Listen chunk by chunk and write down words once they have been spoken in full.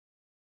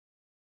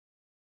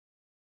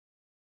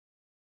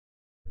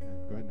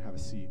Have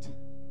a seat.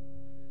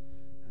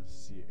 Have a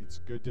seat. It's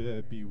good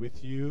to be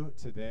with you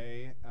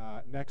today.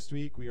 Next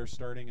week, we are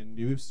starting a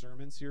new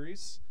sermon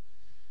series.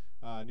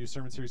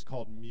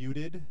 Called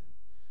Muted.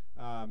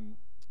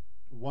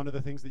 One of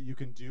the things that you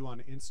can do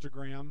on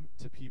Instagram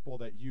to people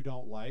that you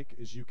don't like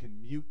is you can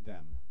mute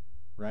them,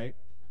 right?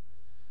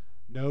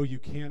 No, you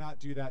cannot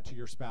do that to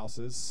your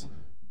spouses.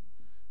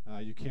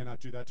 You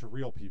cannot do that to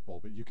real people,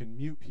 but you can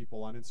mute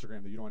people on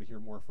Instagram that you don't want to hear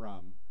more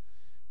from.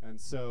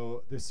 And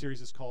so this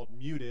series is called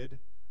Muted,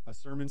 a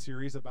sermon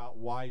series about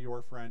why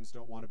your friends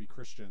don't want to be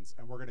Christians.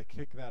 And we're going to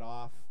kick that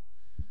off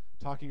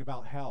talking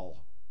about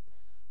hell.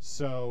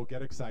 So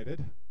get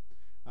excited.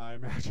 I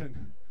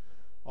imagine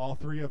all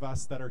three of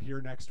us that are here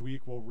next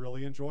week will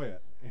really enjoy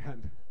it.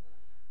 And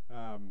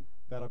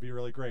that'll be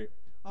really great.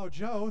 Oh,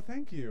 Joe,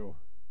 thank you.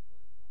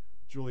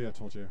 Julia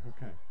told you.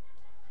 Okay.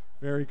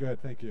 Very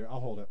good. Thank you. I'll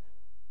hold it.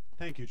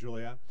 Thank you,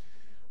 Julia.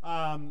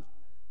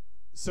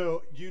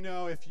 So,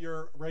 if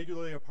you're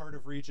regularly a part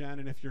of Regen,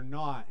 and if you're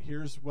not,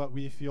 here's what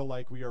we feel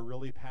like we are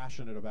really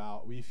passionate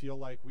about. We feel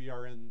like we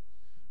are in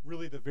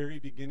really the very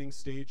beginning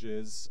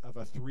stages of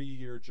a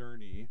 3-year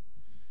journey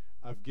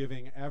of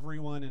giving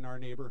everyone in our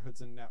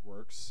neighborhoods and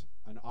networks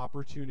an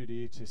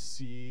opportunity to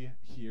see,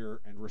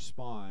 hear, and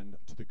respond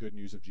to the good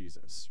news of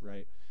Jesus,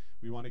 right?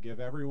 We want to give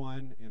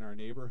everyone in our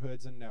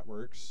neighborhoods and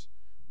networks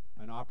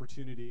an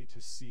opportunity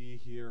to see,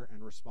 hear,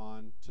 and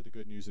respond to the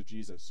good news of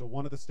Jesus. So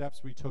one of the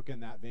steps we took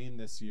in that vein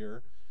this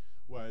year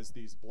was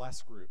these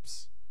bless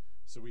groups.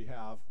 So we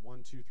have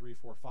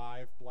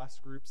 5 bless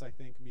groups, I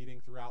think,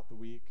 meeting throughout the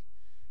week.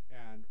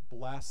 And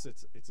bless,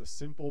 it's a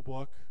simple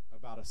book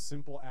about a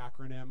simple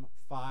acronym,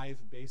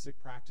 5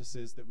 basic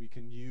practices that we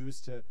can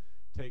use to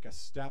take a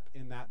step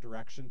in that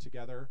direction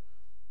together.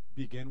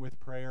 Begin with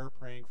prayer,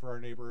 praying for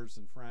our neighbors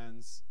and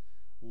friends,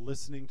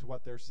 listening to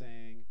what they're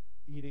saying,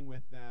 eating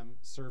with them,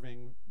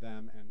 serving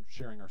them, and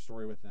sharing our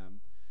story with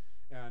them.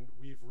 And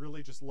we've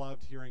really just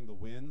loved hearing the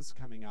wins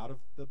coming out of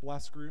the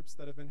bless groups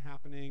that have been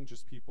happening,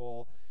 just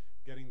people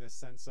getting this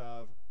sense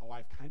of, oh,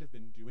 I've kind of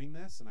been doing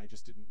this and I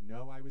just didn't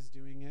know I was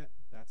doing it.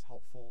 That's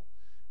helpful.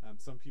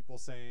 Some people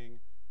saying,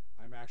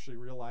 I'm actually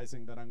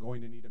realizing that I'm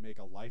going to need to make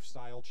a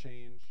lifestyle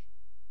change.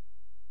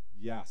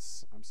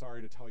 Yes, I'm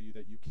sorry to tell you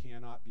that you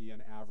cannot be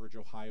an average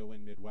Ohioan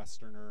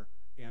Midwesterner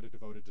and a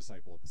devoted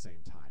disciple at the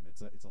same time.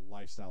 It's a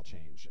lifestyle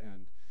change.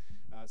 And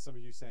some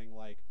of you saying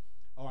like,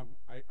 oh,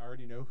 I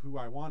already know who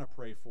I want to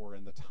pray for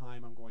and the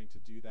time I'm going to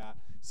do that.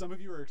 Some of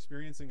you are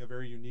experiencing a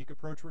very unique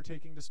approach we're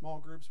taking to small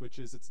groups, which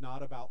is it's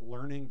not about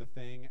learning the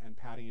thing and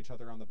patting each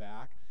other on the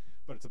back,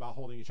 but it's about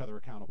holding each other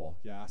accountable.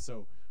 Yeah,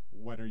 so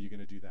when are you going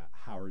to do that?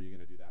 How are you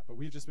going to do that? But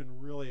we've just been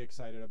really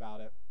excited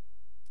about it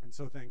and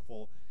so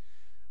thankful.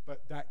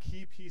 But that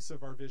key piece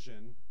of our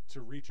vision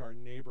to reach our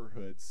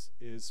neighborhoods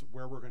is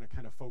where we're going to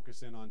kind of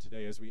focus in on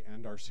today as we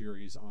end our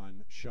series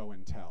on show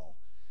and tell.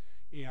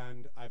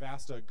 And I've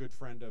asked good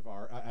friends of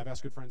ours,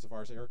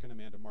 Eric and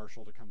Amanda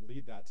Marshall, to come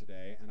lead that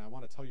today. And I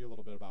want to tell you a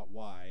little bit about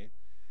why.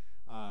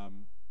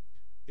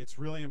 It's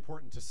really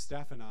important to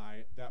Steph and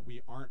I that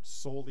we aren't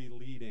solely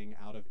leading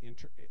out of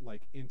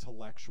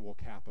intellectual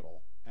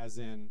capital, as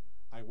in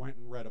I went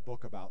and read a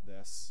book about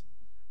this,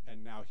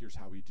 and now here's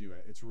how we do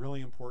it. It's really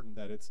important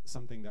that it's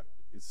something that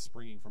is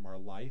springing from our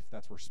life.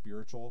 That's where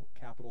spiritual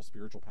capital,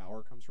 spiritual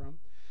power comes from.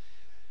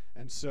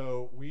 And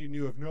so we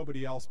knew of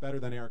nobody else better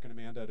than Eric and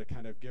Amanda to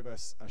kind of give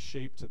us a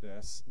shape to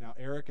this. Now,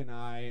 Eric and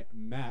I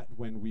met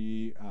when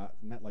we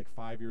met like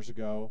 5 years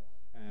ago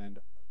and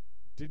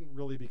didn't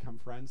really become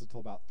friends until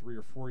about 3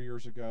 or 4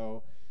 years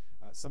ago.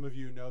 Some of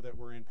you know that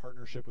we're in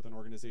partnership with an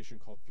organization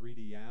called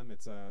 3DM.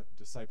 It's a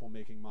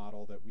disciple-making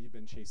model that we've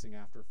been chasing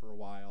after for a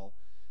while.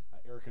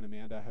 Eric and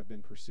Amanda have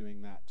been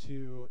pursuing that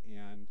too,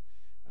 and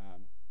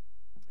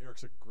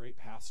Eric's a great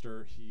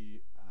pastor.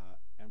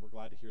 And we're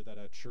glad to hear that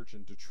a church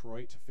in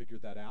Detroit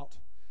figured that out.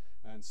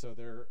 And so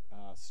they're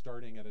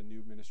starting at a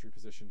new ministry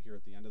position here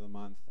at the end of the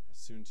month,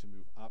 soon to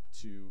move up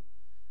to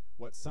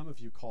what some of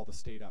you call the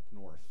state up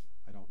north.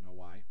 I don't know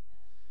why.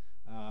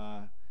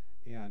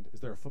 And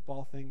is there a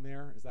football thing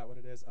there? Is that what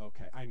it is?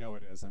 Okay, I know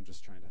it is. I'm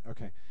just trying to,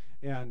 okay.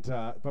 And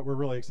but we're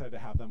really excited to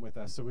have them with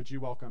us. So would you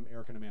welcome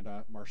Eric and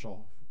Amanda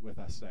Marshall with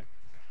us today?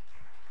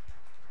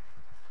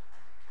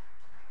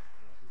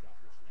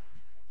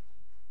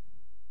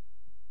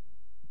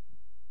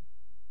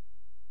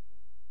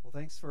 Well,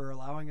 thanks for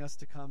allowing us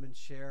to come and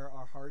share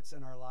our hearts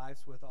and our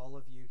lives with all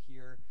of you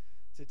here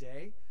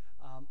today.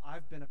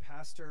 I've been a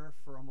pastor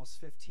for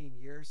almost 15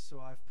 years, so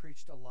I've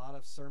preached a lot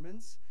of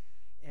sermons,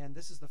 and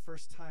this is the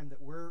first time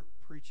that we're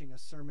preaching a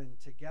sermon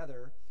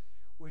together,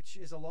 which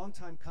is a long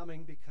time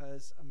coming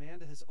because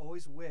Amanda has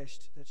always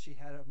wished that she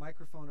had a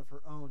microphone of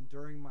her own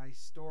during my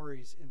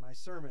stories in my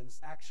sermons.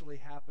 Actually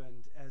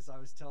happened as I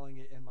was telling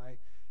it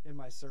in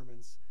my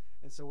sermons.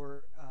 And so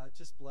we're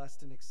just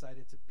blessed and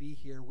excited to be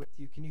here with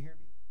you. Can you hear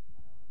me?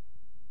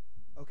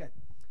 Okay.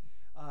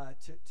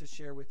 To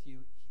share with you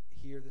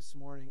here this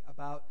morning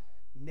about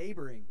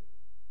neighboring.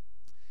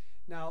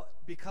 Now,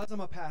 because I'm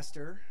a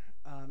pastor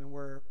and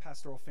we're a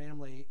pastoral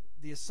family,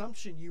 the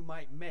assumption you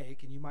might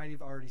make, and you might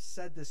have already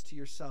said this to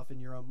yourself in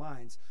your own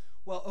minds,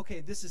 well, okay,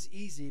 this is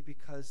easy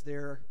because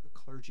they're a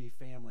clergy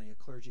family,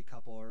 a clergy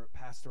couple, or a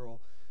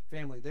pastoral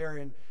family. They're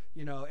in,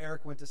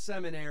 Eric went to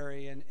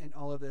seminary and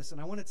all of this. And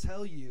I want to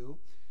tell you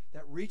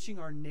that reaching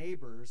our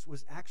neighbors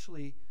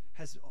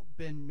has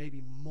been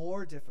maybe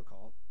more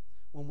difficult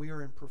when we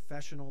are in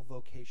professional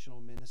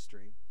vocational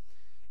ministry.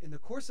 In the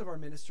course of our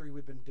ministry,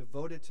 we've been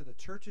devoted to the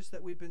churches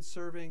that we've been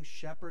serving,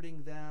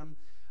 shepherding them.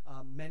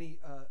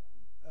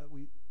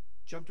 We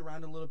jumped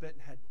around a little bit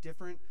and had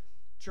different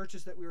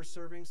churches that we were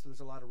serving, so there's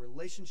a lot of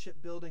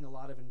relationship building, a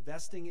lot of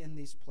investing in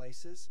these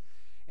places.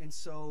 And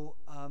so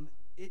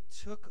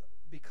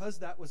because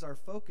that was our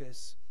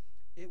focus,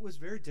 it was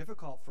very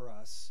difficult for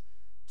us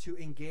to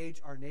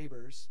engage our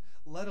neighbors,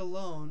 let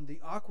alone the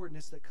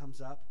awkwardness that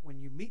comes up when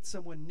you meet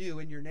someone new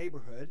in your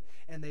neighborhood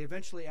and they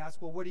eventually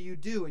ask, well, what do you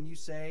do? And you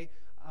say,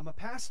 I'm a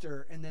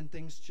pastor, and then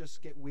things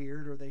just get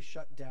weird or they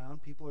shut down.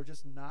 People are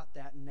just not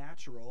that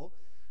natural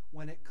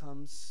when it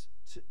comes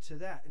to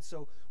that. And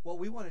so what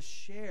we want to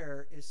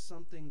share is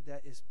something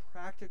that is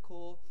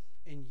practical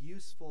and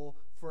useful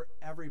for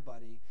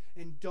everybody.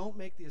 And don't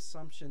make the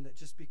assumption that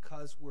just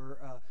because we're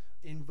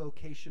in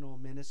vocational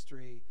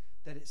ministry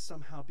that it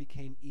somehow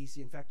became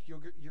easy. In fact, you're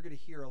going to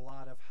hear a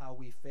lot of how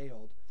we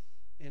failed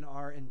in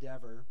our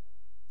endeavor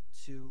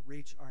to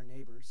reach our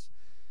neighbors.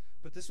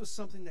 But this was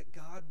something that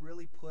God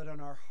really put on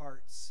our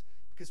hearts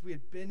because we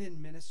had been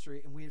in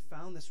ministry and we had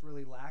found this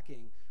really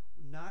lacking,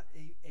 not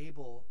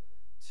able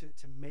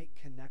to make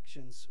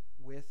connections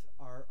with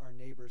our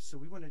neighbors. So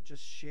we want to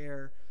just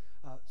share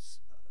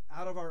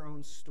out of our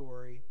own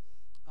story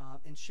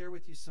and share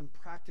with you some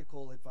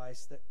practical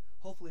advice that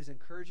hopefully is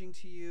encouraging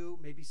to you,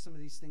 maybe some of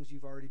these things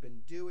you've already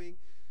been doing,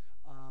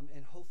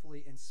 and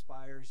hopefully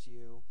inspires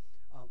you,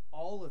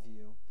 all of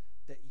you,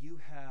 that you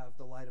have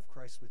the light of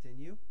Christ within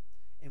you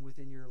and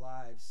within your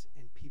lives,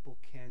 and people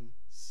can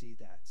see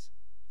that.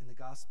 And the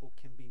gospel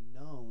can be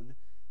known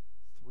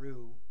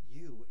through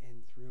you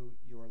and through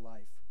your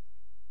life.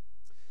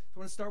 So I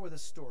want to start with a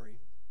story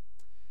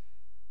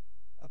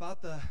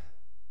about the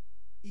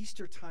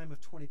Easter time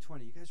of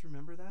 2020. You guys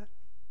remember that?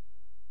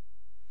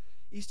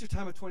 Easter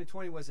time of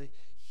 2020 was a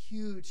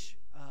huge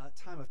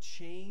time of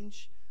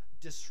change,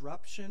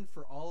 disruption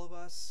for all of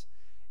us.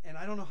 And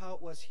I don't know how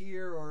it was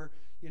here or,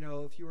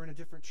 if you were in a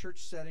different church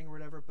setting or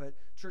whatever, but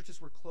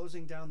churches were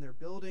closing down their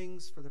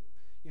buildings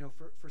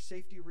for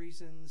safety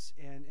reasons.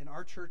 And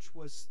our church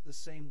was the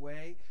same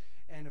way.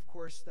 And of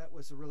course, that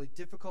was a really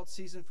difficult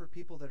season for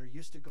people that are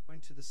used to going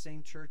to the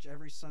same church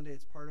every Sunday.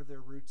 It's part of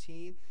their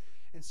routine.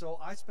 And so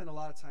I spent a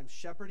lot of time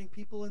shepherding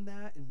people in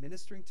that and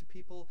ministering to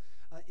people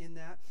in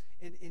that.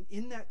 And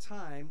in that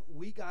time,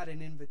 we got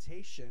an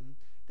invitation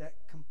that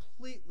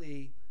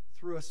completely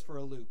threw us for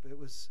a loop. It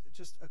was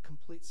just a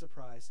complete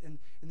surprise. And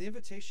the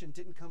invitation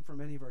didn't come from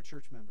any of our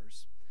church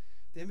members.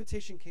 The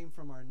invitation came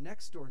from our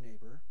next door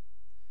neighbor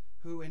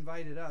who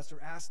invited us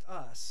or asked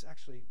us.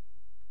 Actually,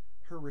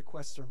 her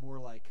requests are more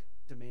like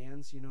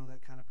demands,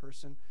 that kind of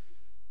person.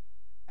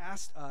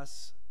 Asked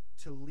us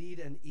to lead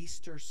an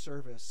Easter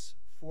service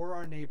for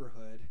our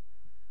neighborhood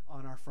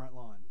on our front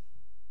lawn.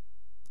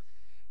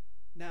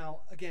 Now,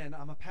 again,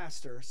 I'm a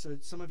pastor, so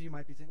some of you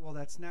might be thinking, well,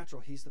 that's natural.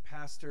 He's the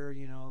pastor,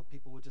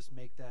 people would just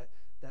make that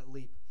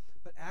leap.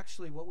 But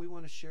actually, what we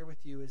want to share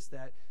with you is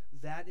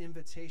that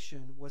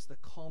invitation was the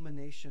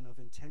culmination of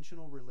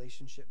intentional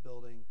relationship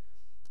building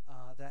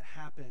that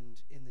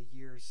happened in the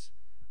years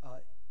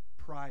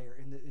prior,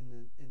 in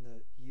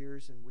the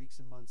years and weeks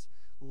and months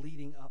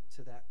leading up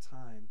to that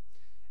time,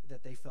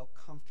 that they felt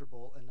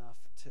comfortable enough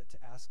to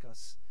ask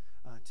us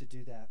to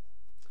do that.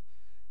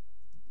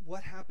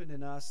 What happened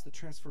in us, the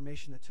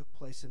transformation that took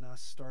place in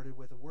us, started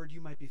with a word you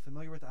might be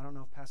familiar with. I don't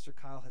know if Pastor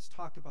Kyle has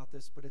talked about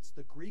this, but it's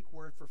the Greek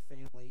word for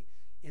family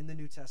in the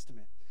New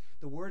Testament.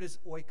 The word is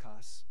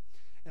oikos.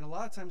 And a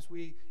lot of times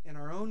in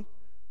our own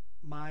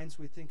minds,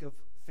 we think of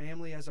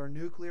family as our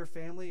nuclear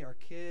family, our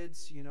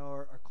kids,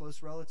 our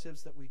close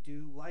relatives that we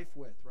do life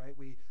with, right?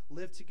 We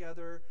live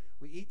together,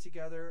 we eat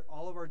together,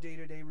 all of our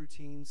day-to-day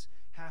routines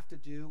have to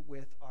do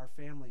with our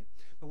family.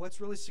 But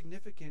what's really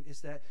significant is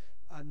that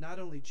not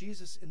only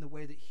Jesus, in the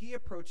way that he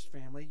approached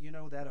family,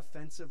 that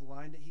offensive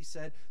line that he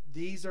said,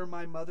 these are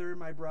my mother and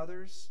my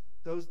brothers,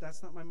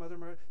 that's not my mother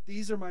and my,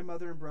 these are my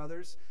mother and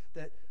brothers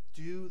that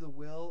do the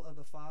will of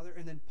the Father.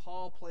 And then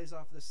Paul plays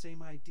off the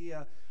same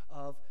idea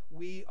of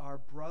we are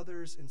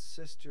brothers and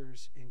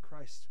sisters in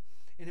Christ.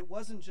 And it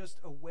wasn't just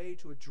a way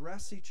to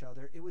address each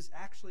other, it was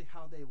actually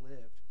how they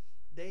lived.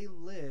 They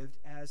lived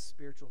as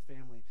spiritual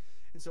family.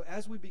 And so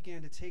as we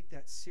began to take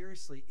that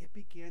seriously, it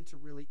began to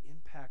really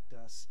impact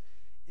us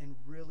in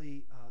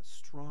really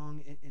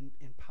strong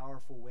and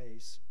powerful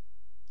ways.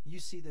 You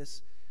see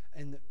this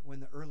when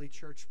the early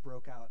church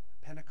broke out.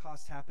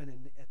 Pentecost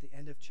happened at the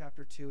end of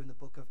chapter 2 in the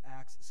book of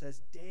Acts. It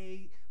says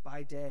day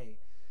by day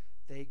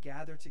they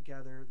gather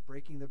together,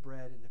 breaking the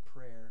bread in the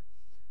prayer.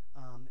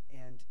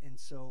 And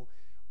so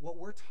what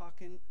we're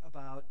talking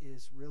about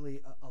is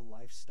really a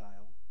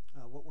lifestyle.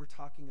 What we're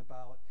talking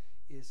about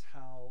is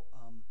how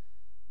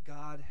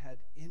God had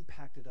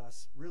impacted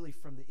us really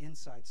from the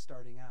inside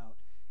starting out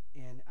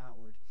and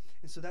outward.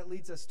 And so that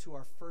leads us to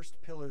our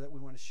first pillar that we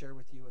want to share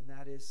with you, and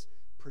that is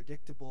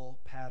predictable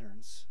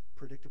patterns.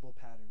 Predictable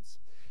patterns.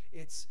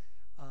 It's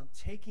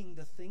taking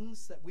the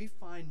things that we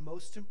find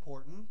most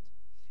important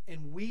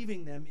and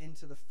weaving them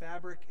into the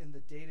fabric and the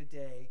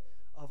day-to-day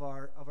of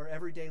our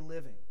everyday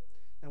living.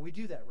 Now, we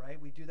do that,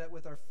 right? We do that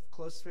with our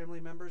close family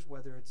members,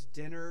 whether it's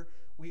dinner.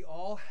 We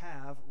all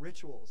have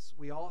rituals.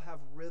 We all have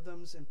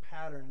rhythms and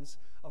patterns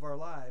of our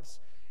lives,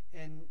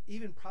 and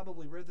even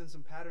probably rhythms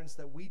and patterns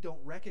that we don't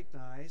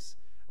recognize.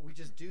 We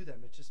just do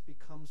them. It just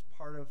becomes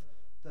part of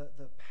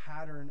the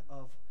pattern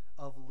of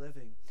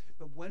living.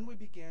 But when we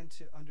began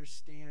to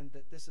understand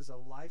that this is a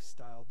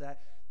lifestyle,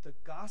 that the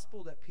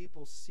gospel that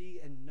people see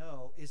and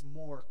know is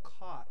more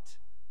caught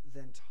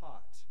than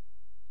taught,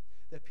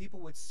 that people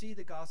would see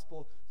the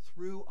gospel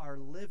through our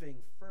living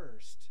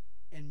first,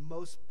 and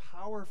most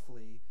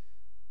powerfully,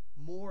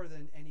 more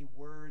than any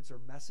words or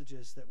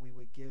messages that we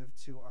would give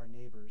to our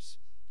neighbors.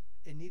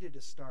 It needed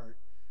to start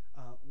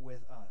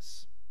with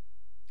us.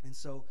 And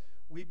so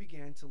we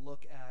began to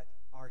look at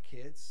our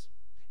kids.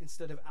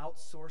 Instead of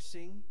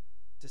outsourcing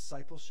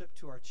discipleship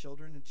to our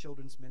children and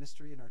children's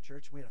ministry in our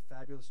church, we had a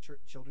fabulous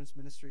children's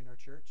ministry in our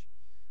church.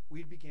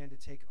 We began to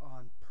take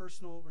on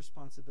personal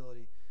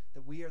responsibility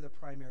that we are the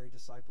primary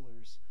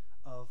disciplers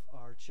of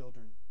our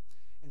children.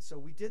 And so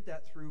we did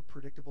that through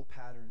predictable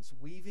patterns,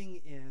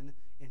 weaving in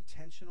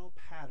intentional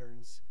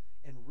patterns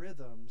and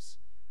rhythms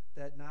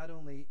that not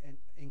only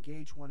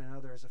engage one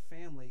another as a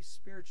family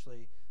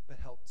spiritually, but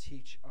help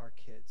teach our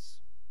kids.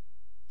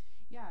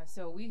 Yeah,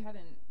 so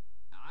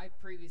I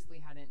previously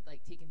hadn't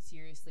taken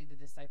seriously the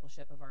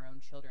discipleship of our own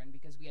children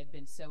because we had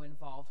been so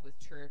involved with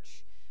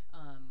church.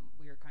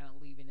 We were kind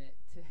of leaving it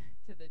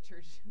to the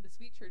church, the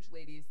sweet church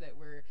ladies that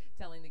were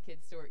telling the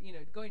kids story,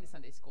 going to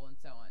Sunday school and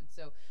so on.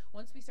 So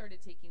once we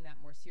started taking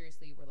that more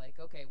seriously, we're like,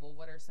 okay, well,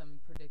 what are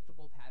some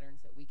predictable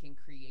patterns that we can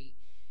create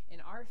in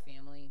our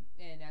family?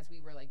 And as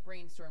we were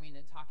brainstorming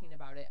and talking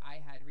about it,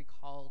 I had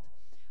recalled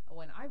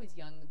when I was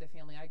young, the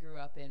family I grew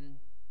up in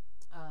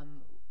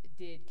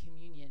did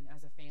communion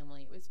as a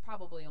family. It was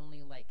probably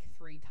only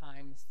 3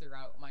 times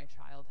throughout my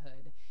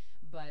childhood,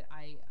 but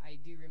I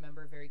do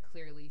remember very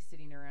clearly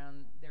sitting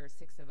around. There were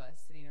 6 of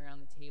us sitting around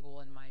the table,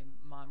 and my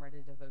mom read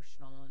a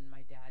devotional, and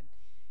my dad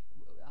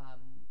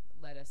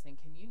led us in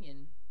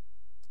communion.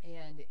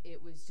 And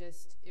it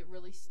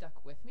really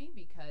stuck with me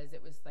because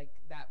it was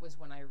that was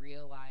when I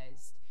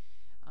realized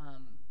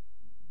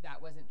that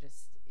wasn't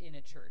just in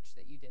a church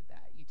that you did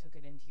that. You took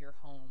it into your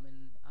home,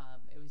 and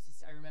it was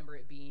I remember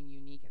it being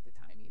unique at the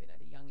time, even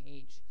at a young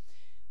age.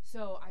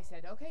 So I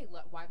said, okay,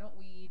 why don't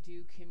we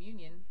do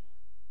communion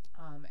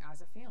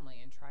as a family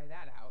and try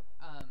that out?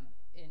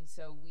 And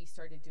so we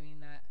started doing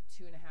that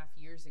 2.5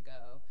 years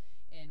ago,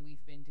 and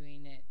we've been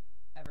doing it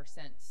ever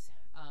since.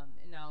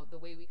 And now the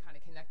way we kind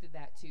of connected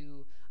that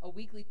to a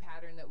weekly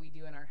pattern that we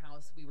do in our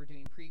house we were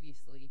doing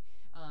previously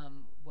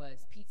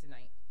was pizza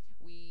night.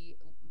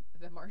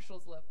 The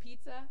Marshalls love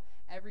pizza.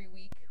 Every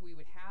week we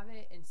would have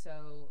it, and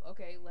so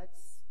okay,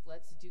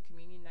 let's do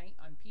communion night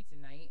on pizza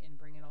night and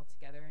bring it all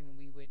together, and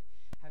we would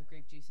have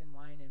grape juice and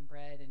wine and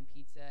bread and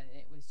pizza, and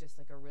it was just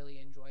a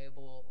really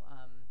enjoyable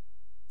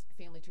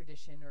family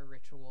tradition or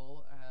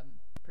ritual,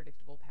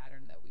 predictable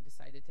pattern that we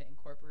decided to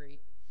incorporate.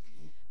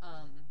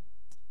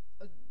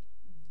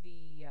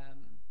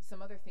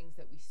 Some other things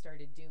that we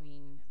started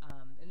doing,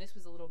 and this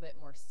was a little bit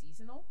more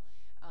seasonal.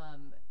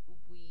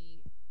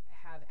 We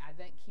have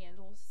Advent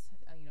candles.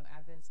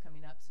 Advent's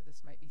coming up, so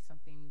this might be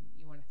something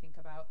you want to think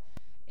about.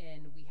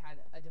 And we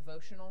had a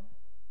devotional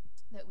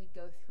that we'd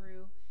go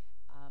through.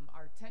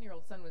 Our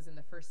 10-year-old son was in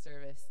the first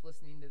service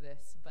listening to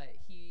this, but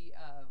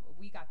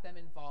we got them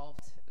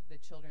involved, the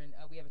children.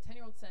 We have a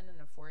 10-year-old son and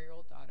a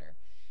 4-year-old daughter.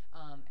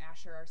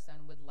 Asher, our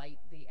son, would light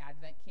the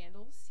Advent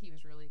candles. He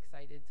was really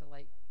excited to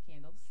light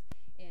candles.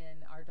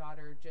 And our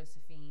daughter,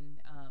 Josephine,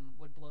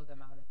 would blow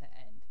them out at the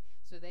end.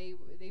 So they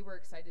were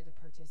excited to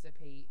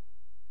participate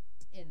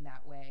in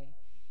that way.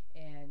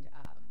 And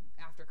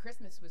after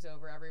Christmas was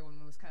over, everyone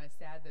was kind of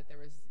sad that there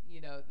was,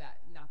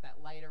 that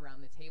light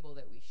around the table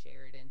that we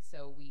shared. And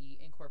so we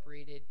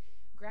incorporated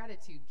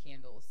gratitude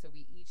candles. So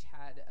we each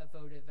had a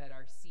votive at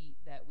our seat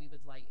that we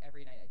would light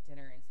every night at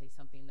dinner and say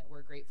something that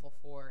we're grateful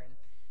for. And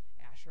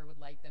Asher would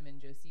light them, and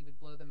Josie would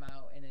blow them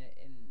out, and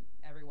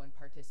everyone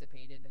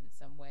participated in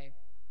some way.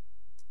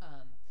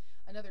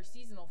 Another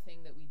seasonal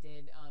thing that we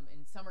did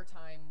in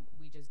summertime,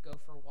 we just go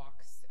for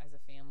walks as a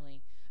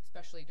family.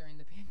 Especially during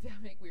the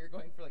pandemic, we were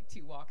going for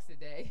 2 walks a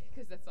day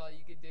because that's all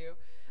you could do.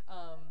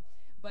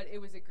 But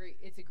it's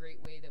a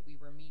great way that we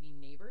were meeting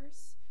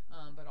neighbors,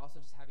 but also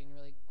just having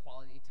really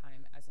quality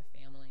time as a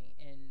family.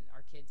 And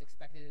our kids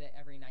expected it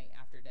every night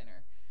after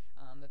dinner,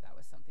 that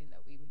was something that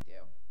we would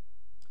do.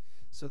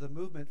 So the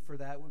movement for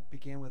that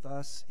began with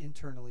us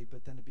internally,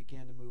 but then it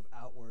began to move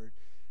outward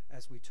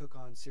as we took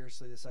on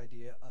seriously this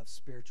idea of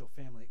spiritual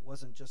family. It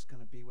wasn't just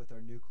going to be with our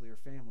nuclear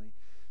family.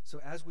 So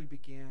as we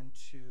began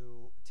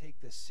to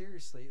take this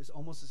seriously, it was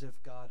almost as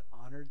if God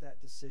honored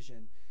that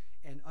decision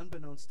And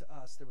unbeknownst to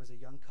us, there was a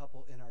young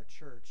couple in our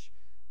church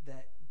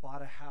that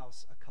bought a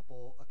house a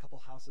couple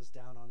houses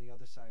down on the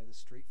other side of the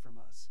street from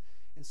us.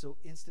 And so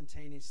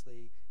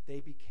instantaneously,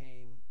 they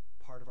became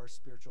part of our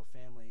spiritual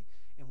family,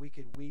 and we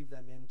could weave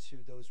them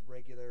into those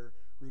regular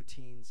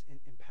routines and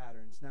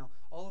patterns. Now,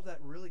 all of that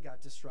really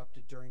got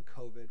disrupted during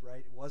COVID, right?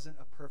 It wasn't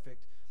a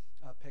perfect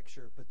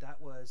picture, but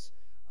that was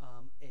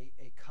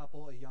a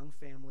couple, a young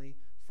family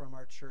from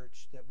our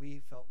church that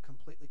we felt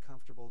completely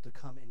comfortable to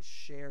come and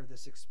share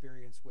this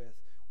experience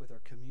with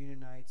our communion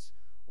nights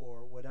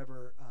or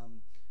whatever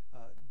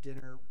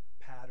dinner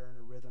pattern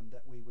or rhythm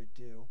that we would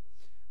do.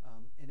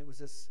 And it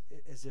was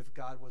as if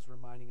God was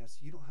reminding us,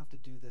 you don't have to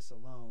do this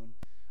alone.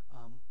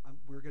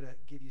 We're going to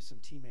give you some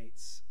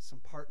teammates, some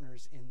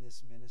partners in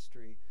this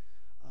ministry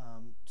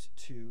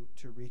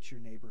to reach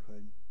your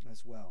neighborhood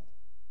as well.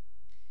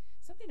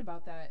 Something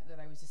about that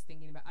I was just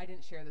thinking about. I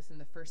didn't share this in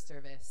the first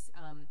service.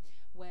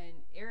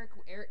 When Eric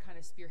kind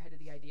of spearheaded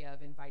the idea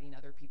of inviting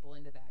other people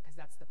into that, because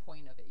that's the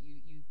point of it.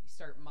 You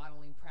start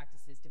modeling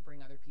practices to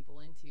bring other people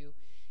into.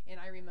 And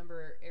I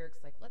remember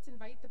Eric's like, let's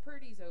invite the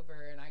Purdy's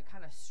over. And I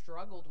kind of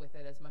struggled with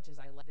it as much as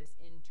I liked this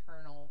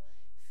internal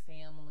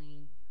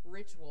family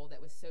ritual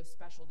that was so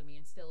special to me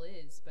and still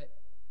is. But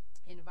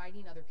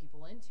inviting other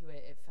people into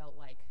it, it felt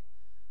like,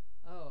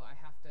 oh, I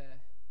have to,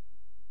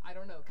 I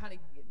don't know, kind of,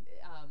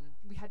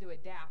 we had to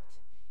adapt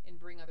and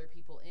bring other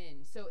people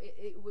in. So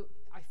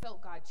I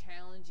felt God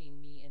challenging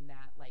me in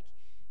that, like,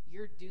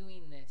 you're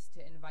doing this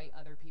to invite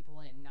other people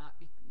in,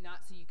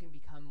 not so you can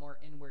become more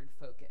inward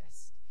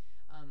focused.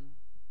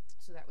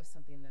 So that was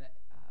something that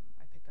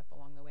I picked up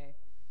along the way.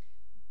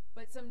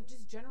 But some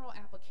just general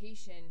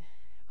application,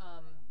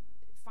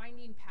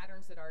 finding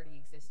patterns that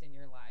already exist in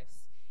your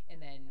lives,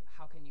 and then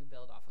how can you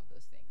build off of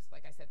those things?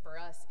 Like I said, for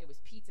us, it was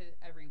pizza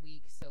every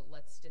week, so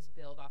let's just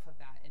build off of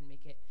that and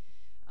make it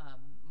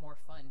more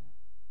fun.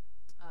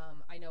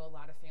 I know a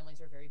lot of families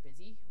are very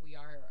busy. We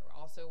are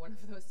also one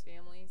of those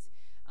families.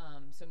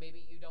 So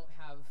maybe you don't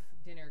have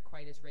dinner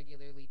quite as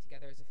regularly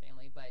together as a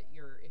family, but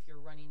if you're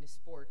running to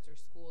sports or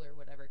school or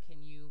whatever,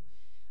 can you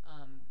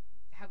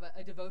have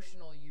a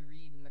devotional you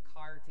read in the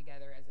car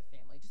together as a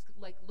family? Just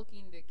like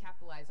looking to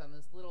capitalize on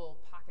those little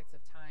pockets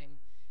of time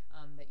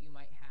that you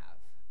might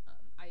have.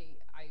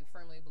 I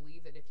firmly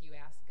believe that if you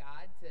ask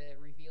God to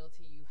reveal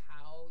to you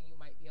how you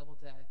might be able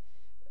to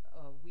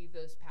weave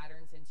those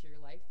patterns into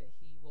your life, that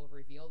he will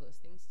reveal those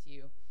things to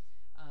you.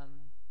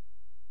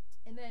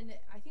 And then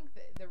I think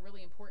the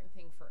really important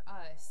thing for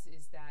us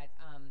is that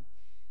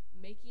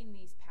making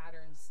these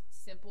patterns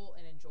simple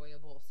and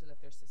enjoyable so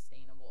that they're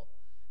sustainable.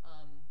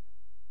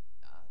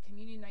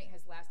 Communion night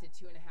has lasted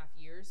 2.5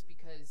 years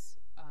because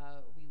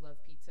we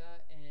love pizza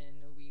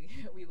and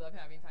we love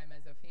having time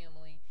as a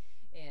family,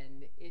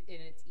 and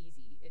it's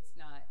easy. It's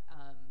not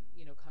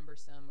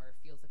cumbersome or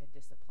feels like a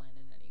discipline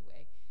in any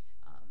way.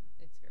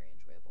 It's very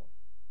enjoyable.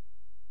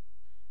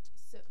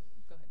 So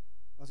go ahead.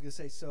 I was going to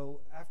say, so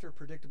after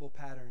predictable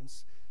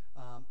patterns,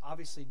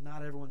 obviously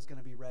not everyone's going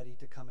to be ready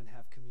to come and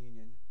have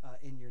communion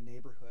in your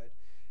neighborhood.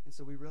 And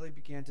so we really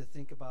began to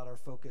think about our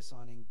focus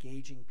on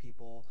engaging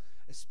people,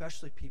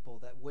 especially people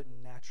that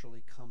wouldn't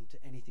naturally come to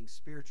anything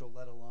spiritual,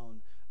 let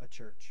alone a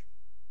church.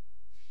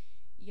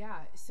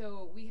 Yeah,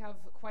 so we have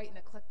quite an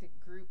eclectic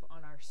group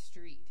on our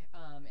street,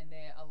 and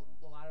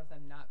a lot of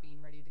them not being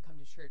ready to come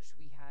to church.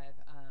 We have,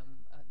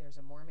 there's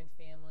a Mormon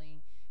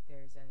family,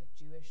 there's a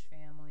Jewish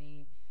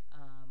family,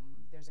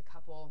 there's a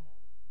couple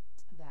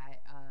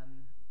that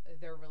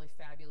they're really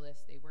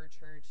fabulous. They were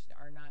church,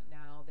 are not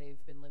now.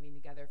 They've been living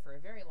together for a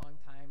very long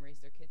time,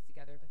 raised their kids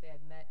together, but they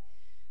had met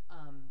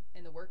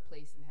in the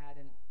workplace and had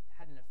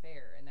an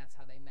affair, and that's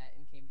how they met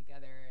and came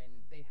together, and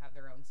they have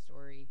their own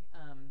story.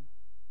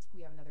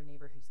 We have another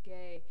neighbor who's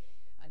gay,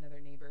 another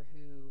neighbor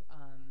who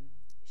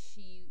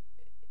she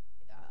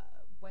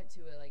went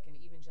to an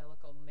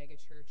evangelical mega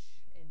church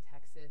in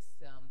Texas,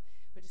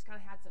 but just kind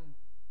of had some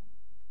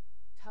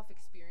tough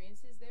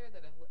experiences there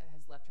that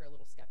has left her a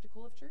little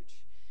skeptical of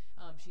church.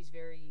 She's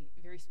very,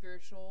 very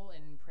spiritual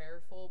and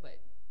prayerful, but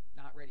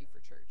not ready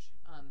for church.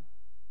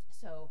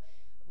 So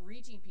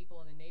reaching people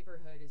in the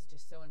neighborhood is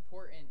just so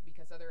important,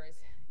 because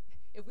otherwise,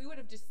 if we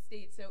would have just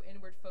stayed so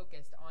inward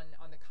focused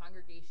on the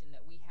congregation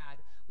that we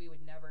had, we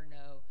would never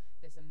know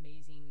this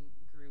amazing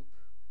group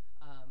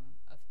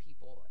of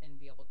people and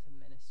be able to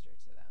minister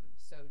to them.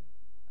 So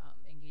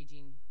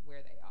engaging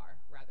where they are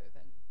rather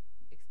than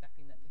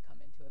expecting them to come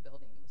into a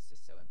building was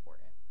just so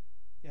important.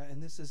 Yeah,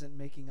 and this isn't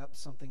making up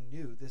something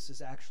new. This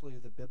is actually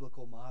the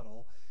biblical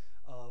model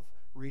of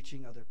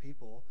reaching other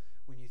people.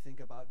 When you think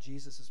about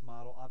Jesus'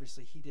 model,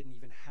 obviously he didn't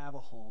even have a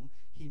home.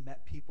 He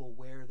met people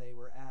where they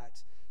were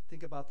at.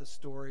 Think about the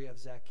story of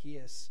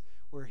Zacchaeus,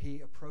 where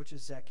he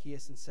approaches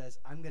Zacchaeus and says,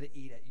 I'm going to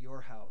eat at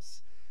your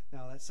house.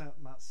 Now, that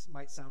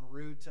might sound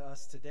rude to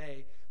us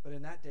today, but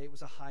in that day, it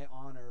was a high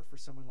honor for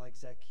someone like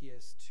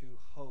Zacchaeus to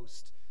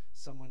host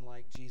someone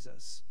like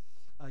Jesus.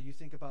 You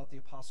think about the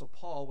Apostle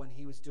Paul when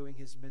he was doing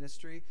his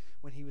ministry,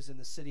 when he was in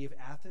the city of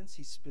Athens,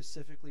 he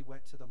specifically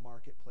went to the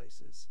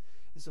marketplaces.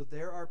 And so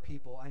there are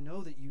people, I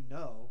know that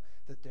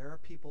there are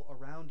people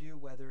around you,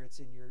 whether it's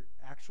in your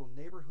actual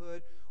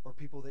neighborhood or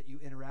people that you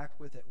interact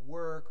with at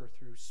work or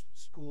through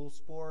school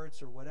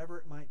sports or whatever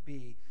it might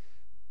be.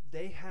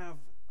 They have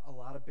a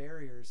lot of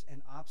barriers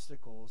and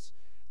obstacles.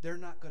 They're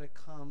not going to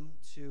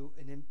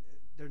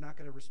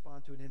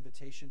respond to an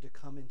invitation to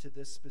come into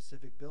this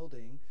specific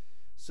building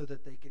so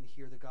that they can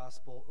hear the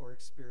gospel or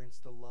experience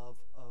the love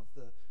of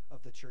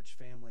the church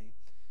family.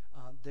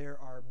 There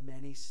are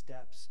many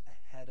steps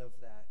ahead of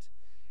that.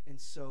 And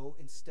so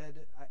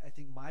instead, I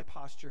think my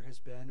posture has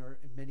been, or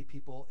many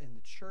people in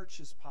the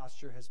church's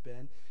posture has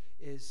been,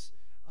 is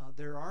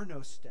there are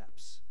no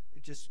steps.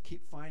 Just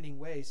keep finding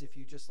ways. If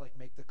you just like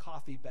make the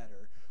coffee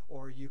better,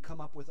 or you come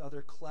up with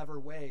other clever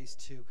ways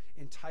to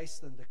entice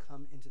them to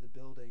come into the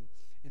building.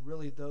 And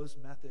really those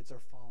methods are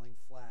falling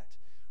flat.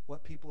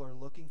 What people are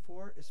looking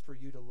for is for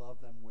you to love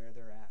them where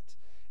they're at.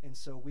 And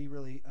so we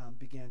really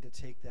began to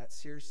take that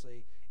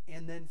seriously,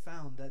 and then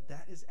found that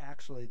that is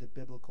actually the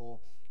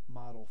biblical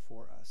model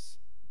for us.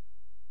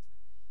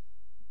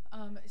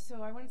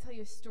 So I want to tell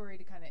you a story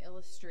to kind of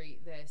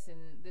illustrate this,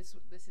 and this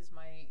is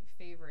my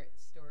favorite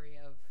story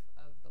of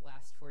the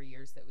last 4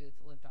 years that we've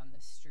lived on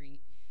this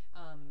street.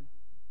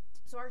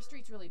 So our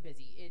street's really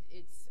busy.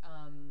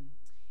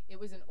 It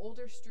was an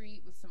older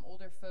street with some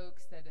older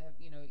folks that have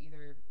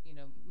either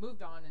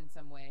moved on in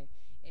some way,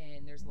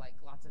 and there's like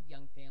lots of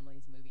young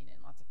families moving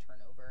in, lots of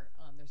turnover.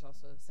 There's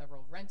also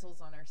several rentals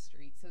on our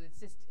street, so it's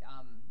just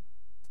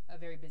a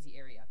very busy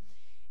area.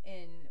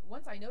 And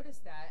once I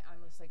noticed that, I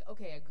was like,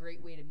 okay, a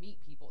great way to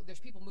meet people. There's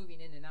people moving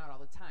in and out all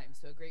the time,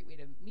 so a great way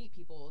to meet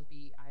people would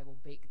be I will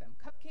bake them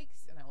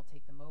cupcakes, and I will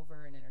take them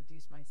over and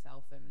introduce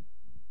myself. And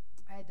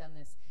I had done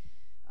this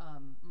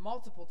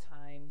multiple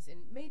times and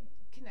made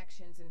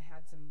connections and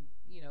had some,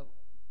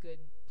 good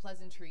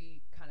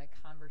pleasantry kind of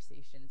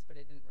conversations, but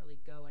it didn't really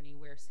go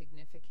anywhere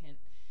significant.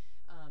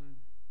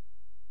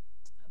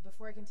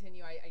 Before I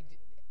continue,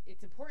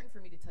 it's important for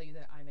me to tell you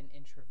that I'm an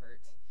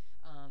introvert.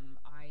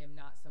 I am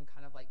not some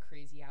kind of like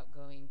crazy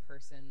outgoing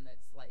person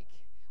that's like,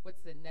 what's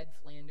the Ned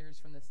Flanders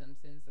from The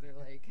Simpsons that are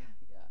like,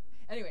 yeah.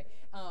 Anyway,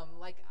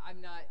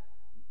 I'm not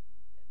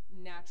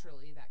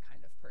naturally that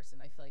kind of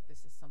person. I feel like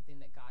this is something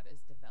that God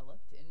has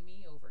developed in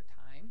me over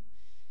time.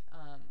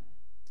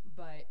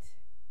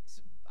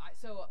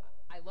 So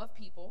I love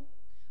people,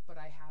 but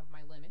I have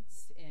my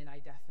limits, and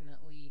I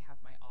definitely have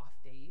my off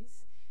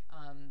days.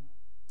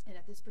 And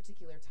at this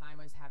particular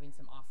time, I was having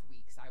some off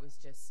weeks. I was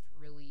just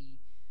really,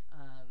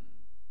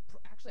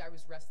 actually, I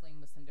was wrestling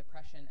with some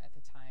depression at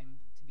the time,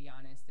 to be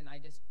honest, and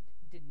I just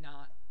did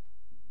not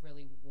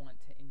really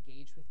want to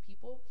engage with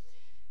people.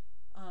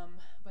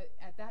 But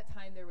at that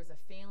time, there was a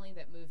family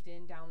that moved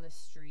in down the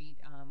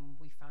street.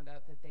 We found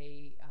out that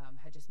they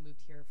had just moved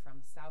here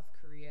from South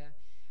Korea.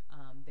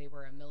 They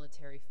were a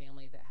military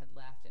family that had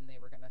left, and they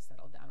were going to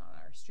settle down on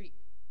our street.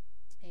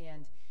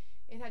 And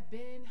it had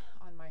been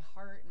on my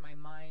heart and my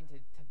mind to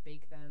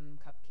bake them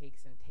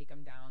cupcakes and take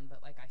them down.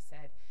 But like I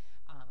said,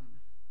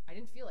 I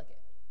didn't feel like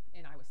it.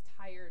 And I was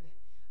tired.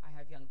 I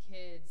have young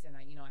kids, and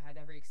I had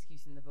every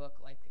excuse in the book.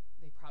 Like,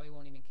 they probably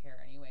won't even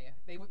care anyway.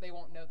 They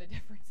won't know the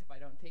difference if I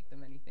don't take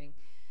them anything.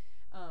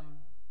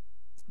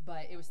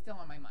 But it was still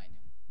on my mind.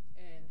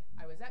 And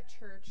I was at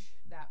church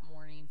that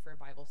morning for a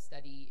Bible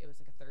study. It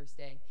was like a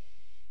Thursday.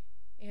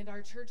 And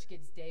our church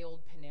gets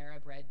day-old Panera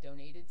bread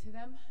donated to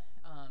them.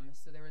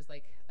 So there was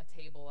like a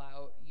table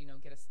out,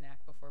 get a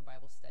snack before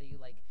Bible study,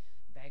 like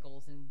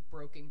bagels and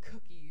broken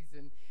cookies.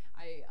 And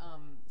I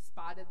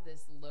spotted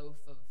this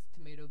loaf of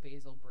tomato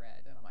basil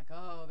bread, and I'm like,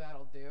 oh,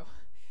 that'll do.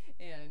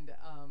 And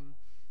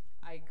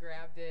I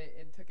grabbed it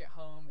and took it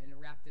home and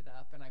wrapped it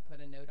up, and I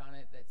put a note on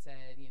it that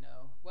said,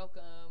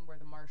 welcome, we're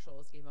the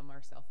Marshalls, gave them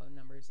our cell phone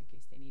numbers in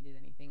case they needed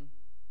anything.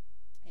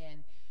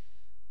 And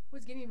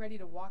was getting ready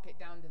to walk it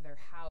down to their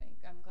house.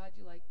 I'm glad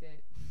you liked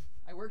it.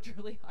 I worked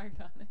really hard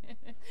on it.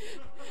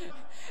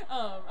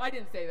 I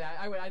didn't say that.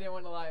 I didn't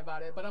want to lie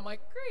about it, but I'm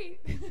like, great.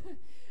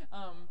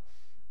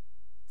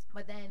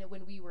 But then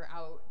when we were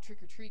out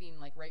trick-or-treating,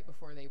 like right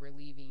before they were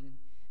leaving,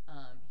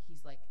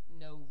 he's like,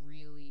 no,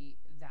 really,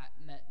 that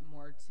meant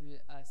more to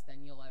us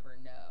than you'll ever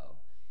know.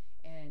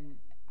 And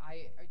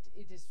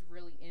it just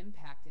really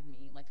impacted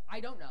me. Like,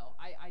 I don't know.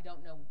 I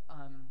don't know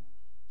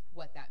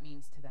what that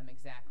means to them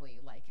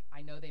exactly. Like,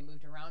 I know they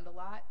moved around a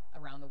lot,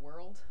 around the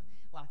world,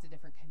 lots of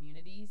different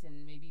communities,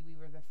 and maybe we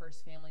were the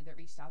first family that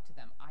reached out to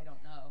them. I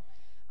don't know.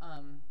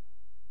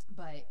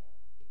 But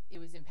it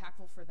was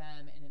impactful for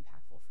them and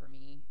impactful for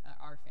me,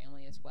 our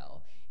family as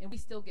well. And we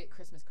still get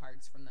Christmas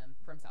cards from them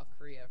from South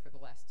Korea for the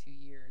last 2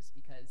 years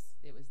because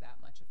it was that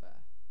much of a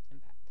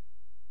impact.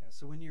 Yeah,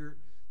 so when you're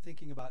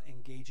thinking about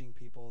engaging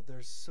people,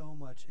 there's so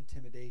much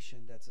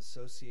intimidation that's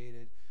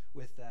associated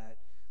with that.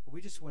 But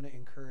we just want to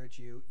encourage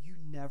you. You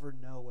never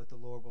know what the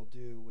Lord will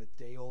do with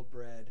day-old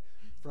bread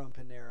from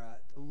Panera.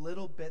 The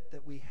little bit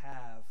that we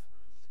have,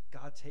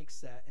 God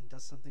takes that and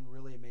does something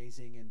really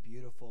amazing and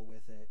beautiful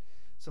with it.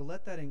 So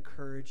let that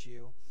encourage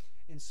you.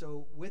 And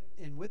so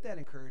with that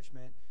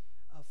encouragement,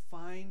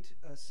 find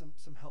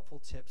some helpful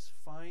tips.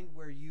 Find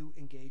where you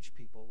engage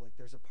people. Like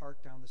there's a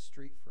park down the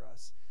street for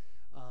us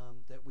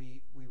that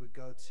we would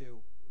go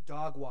to.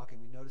 Dog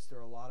walking. We noticed there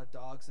are a lot of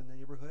dogs in the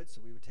neighborhood,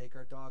 so we would take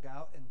our dog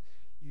out. And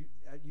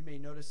you may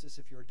notice this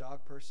if you're a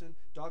dog person.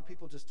 Dog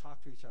people just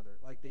talk to each other.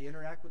 Like they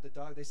interact with the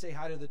dog. They say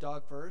hi to the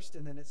dog first,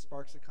 and then it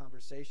sparks a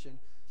conversation.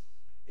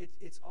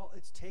 It's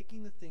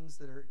taking the things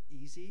that are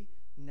easy,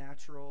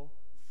 natural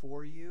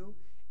for you,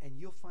 and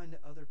you'll find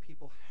that other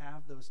people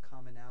have those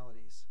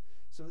commonalities.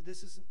 So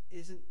this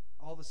isn't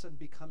all of a sudden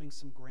becoming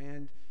some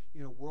grand,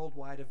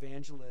 worldwide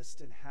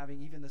evangelist and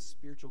having even the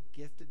spiritual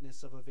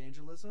giftedness of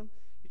evangelism.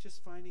 It's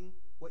just finding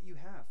what you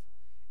have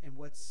and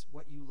what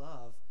you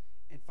love,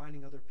 and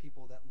finding other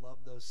people that love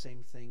those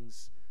same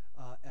things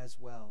as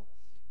well.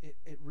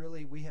 It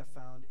really, we have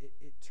found,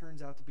 it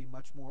turns out to be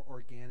much more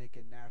organic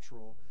and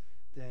natural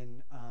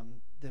than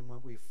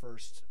when we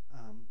first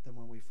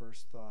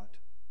thought.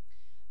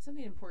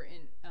 Something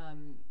important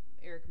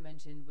Eric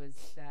mentioned was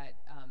that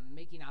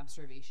making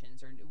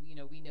observations, or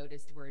we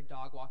noticed we're a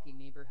dog walking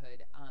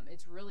neighborhood.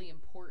 It's really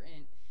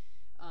important.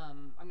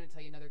 I'm going to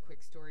tell you another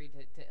quick story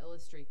to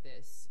illustrate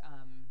this.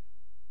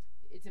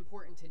 It's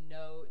important to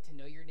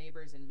know your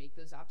neighbors and make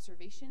those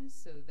observations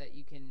so that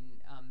you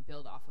can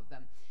build off of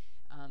them.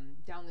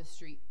 Down the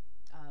street,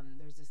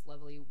 there's this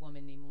lovely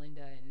woman named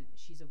Linda, and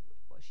she's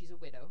a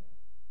widow.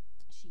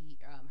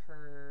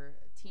 Her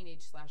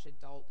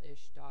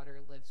teenage/adult-ish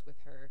daughter lives with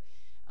her,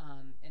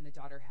 and the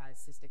daughter has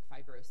cystic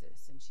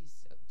fibrosis, and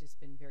she's just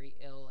been very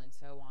ill and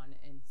so on.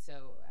 And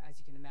so, as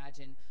you can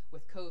imagine,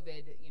 with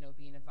COVID,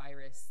 being a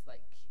virus,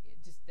 like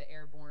just the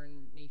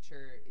airborne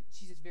nature,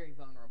 she's just very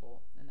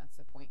vulnerable, and that's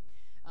the point.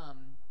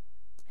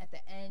 At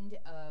the end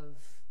of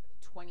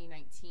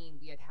 2019,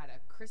 we had a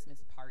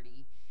Christmas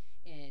party,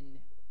 and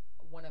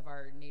one of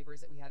our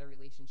neighbors that we had a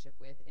relationship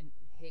with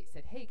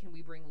said, "Hey, can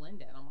we bring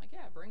Linda?" And I'm like,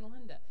 "Yeah, bring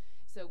Linda."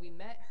 So we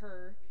met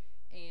her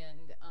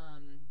and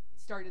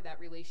started that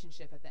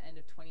relationship at the end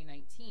of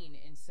 2019.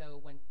 And so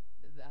when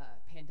the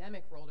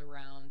pandemic rolled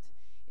around,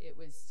 it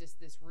was just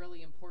this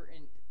really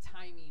important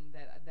timing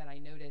that I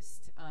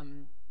noticed.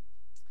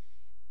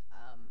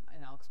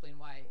 And I'll explain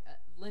why.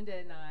 Linda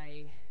and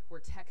I were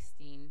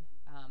texting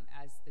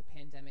as the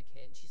pandemic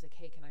hit. And she's like,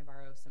 "Hey, can I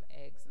borrow some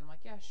eggs?" And I'm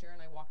like, "Yeah, sure."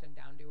 And I walked them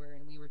down to her,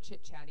 and we were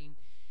chit-chatting.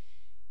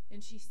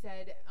 And she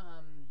said,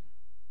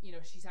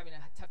 she's having a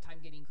tough time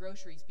getting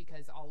groceries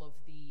because all of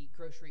the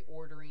grocery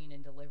ordering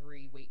and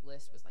delivery wait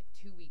list was like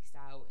 2 weeks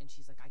out. And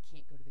she's like, "I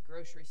can't go to the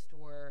grocery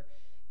store.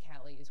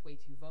 Callie is way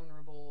too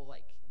vulnerable."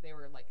 Like they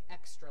were like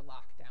extra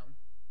lockdown.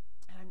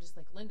 And I'm just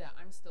like, "Linda,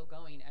 I'm still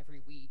going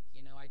every week.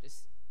 I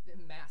just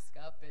mask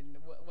up and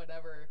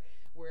whatever,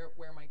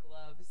 wear my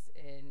gloves,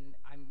 and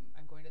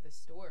I'm going to the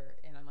store,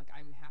 and I'm like,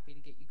 I'm happy to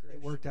get you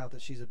groceries." It worked out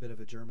that she's a bit of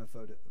a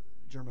germaphobe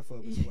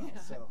as well.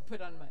 So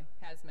put on my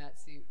hazmat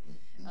suit.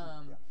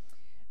 Yeah.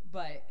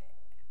 But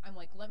I'm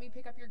like, "Let me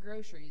pick up your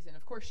groceries." And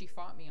of course she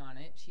fought me on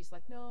it. She's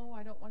like, "No,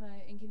 I don't want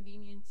to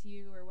inconvenience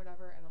you or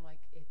whatever." And I'm like,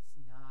 "It's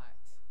not.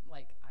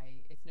 Like,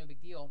 it's no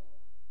big deal."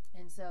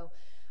 And so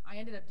I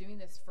ended up doing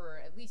this for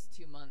at least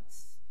 2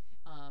 months.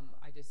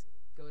 I just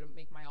go to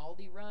make my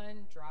Aldi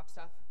run, drop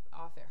stuff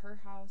off at her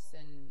house,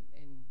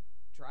 and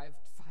drive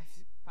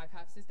five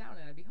houses down,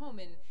 and I'd be home.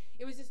 And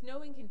it was just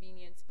no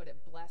inconvenience, but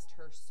it blessed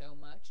her so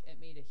much. It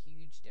made a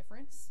huge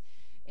difference.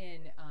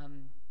 And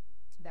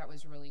that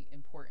was really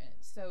important.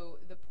 So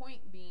the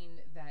point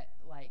being that,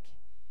 like,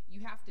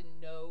 you have to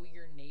know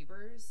your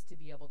neighbors to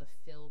be able to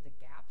fill the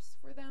gaps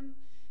for them.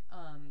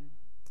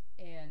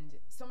 And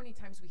so many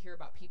times we hear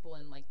about people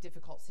in like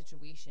difficult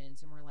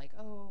situations, and we're like,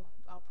 "Oh,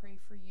 I'll pray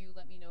for you.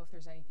 Let me know if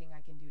there's anything I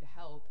can do to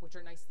help," which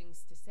are nice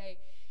things to say.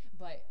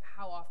 But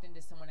how often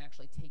does someone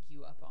actually take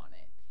you up on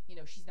it?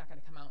 She's not going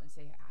to come out and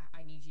say,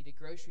 I need you to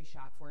grocery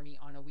shop for me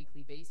on a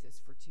weekly basis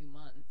for 2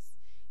 months.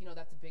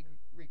 That's a big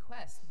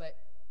request. But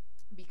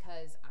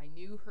because I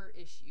knew her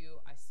issue,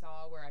 I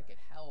saw where I could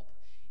help,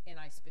 and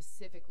I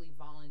specifically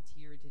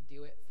volunteered to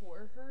do it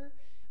for her,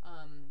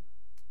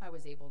 I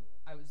was able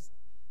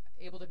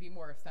to be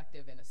more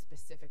effective in a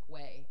specific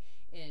way,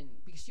 and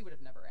because she would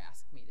have never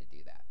asked me to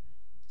do that.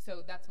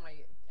 So that's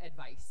my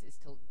advice, is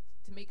to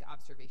make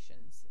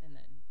observations and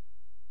then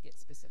get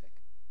specific.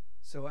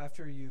 So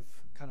after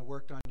you've kind of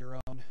worked on your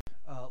own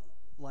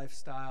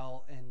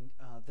lifestyle and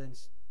then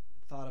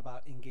thought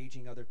about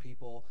engaging other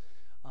people,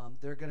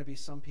 there are going to be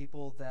some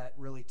people that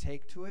really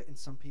take to it and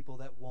some people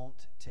that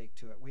won't take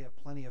to it. We have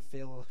plenty of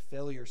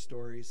failure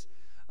stories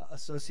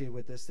associated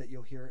with this that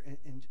you'll hear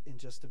in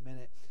just a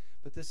minute.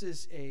 But this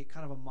is a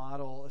kind of a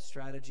model, a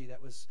strategy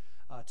that was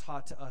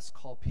taught to us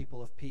called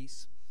People of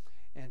Peace.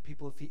 And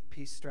People of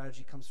Peace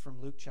strategy comes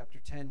from Luke chapter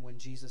 10, when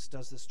Jesus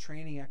does this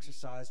training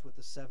exercise with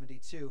the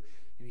 72,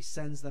 and he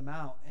sends them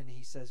out, and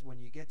he says,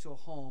 when you get to a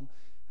home,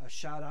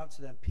 shout out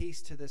to them,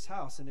 "Peace to this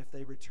house." And if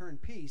they return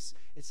peace,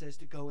 it says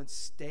to go and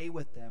stay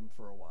with them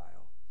for a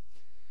while.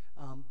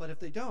 But if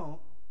they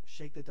don't,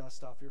 shake the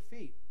dust off your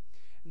feet.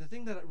 And the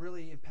thing that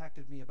really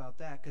impacted me about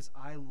that, because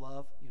I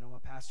love, I'm a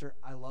pastor,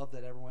 I love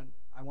that everyone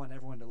I want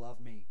everyone to love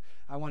me.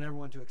 I want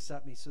everyone to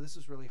accept me. So this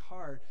was really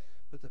hard.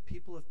 But the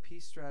People of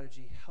Peace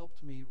strategy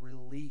helped me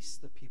release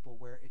the people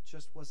where it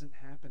just wasn't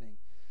happening.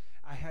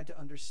 I had to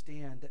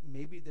understand that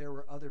maybe there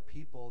were other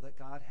people that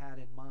God had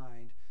in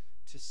mind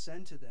to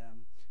send to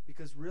them,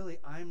 because really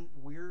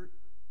we're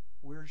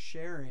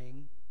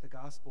sharing the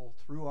gospel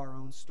through our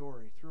own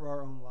story, through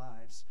our own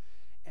lives.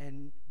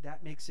 And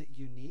that makes it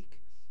unique,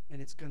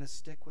 and it's going to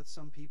stick with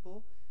some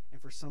people,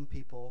 and for some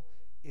people,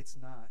 it's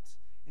not.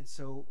 And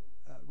so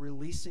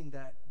releasing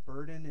that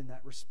burden and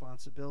that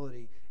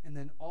responsibility, and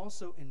then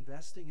also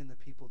investing in the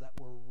people that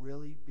were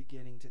really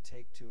beginning to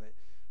take to it,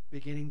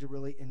 beginning to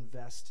really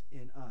invest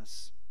in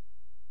us.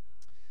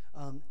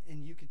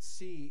 And you could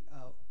see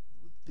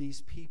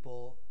these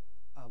people,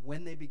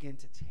 when they begin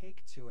to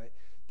take to it,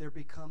 there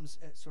becomes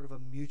sort of a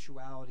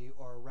mutuality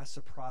or a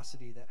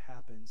reciprocity that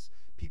happens.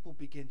 People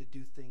begin to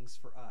do things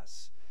for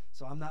us.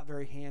 So I'm not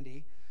very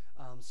handy.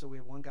 So we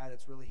have one guy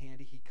that's really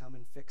handy. He'd come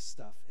and fix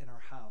stuff in our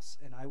house.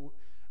 And I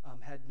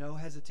had no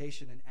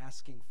hesitation in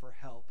asking for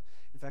help.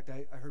 In fact,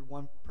 I heard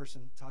one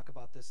person talk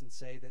about this and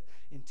say that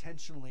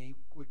intentionally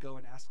would go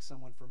and ask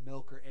someone for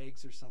milk or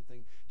eggs or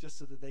something just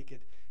so that they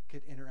could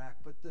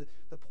interact. But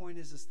the point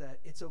is that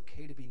it's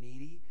okay to be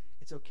needy.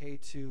 It's okay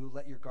to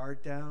let your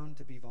guard down,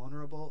 to be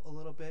vulnerable a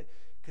little bit,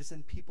 because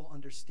then people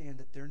understand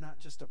that they're not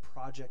just a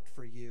project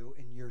for you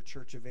in your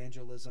church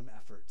evangelism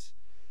efforts,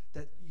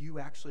 that you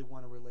actually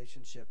want a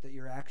relationship, that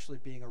you're actually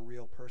being a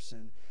real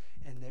person,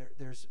 and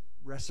there's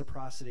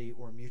reciprocity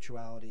or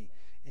mutuality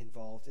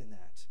involved in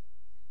that.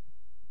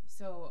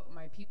 So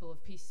my People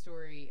of Peace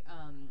story,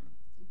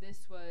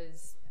 this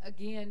was,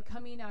 again,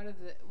 coming out of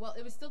it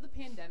was still the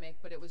pandemic,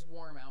 but it was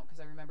warm out, because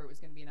I remember it was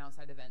going to be an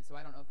outside event, so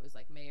I don't know if it was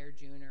like May or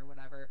June or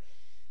whatever,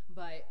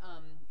 but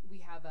we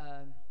have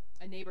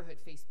a neighborhood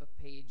Facebook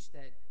page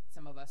that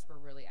some of us were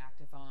really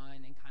active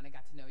on and kind of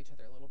got to know each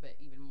other a little bit,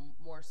 even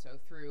more so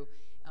through,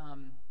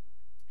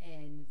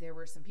 and there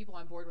were some people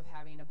on board with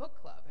having a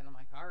book club, and I'm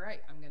like, all right,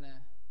 I'm going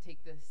to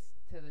take this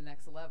to the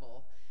next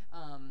level.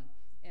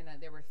 And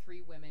there were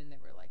 3 women that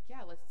were like,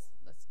 yeah, let's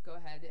go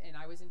ahead. And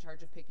I was in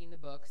charge of picking the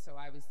book, so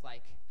I was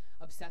like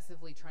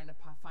obsessively trying to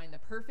find the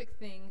perfect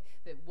thing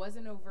that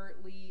wasn't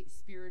overtly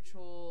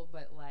spiritual,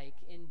 but like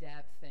in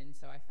depth. And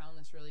so I found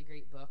this really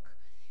great book.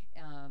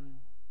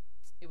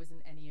 It was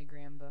an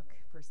Enneagram book,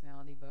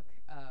 personality book.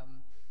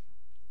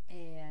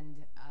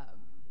 And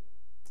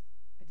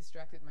I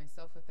distracted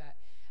myself with that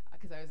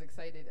because I was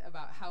excited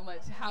about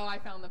how I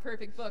found the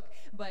perfect book.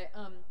 But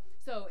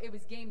so it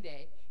was game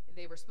day.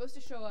 They were supposed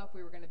to show up.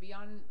 We were going to be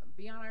on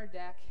our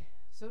deck,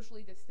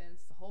 socially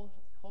distanced, the whole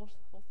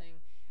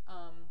thing.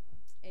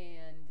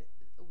 And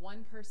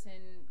one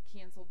person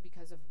canceled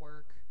because of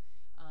work.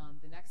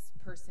 The next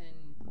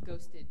person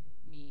ghosted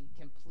me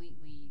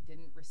completely,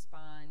 didn't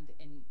respond,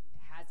 and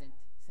hasn't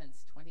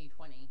since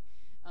 2020.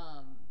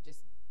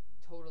 Just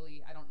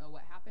totally, I don't know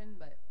what happened,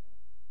 but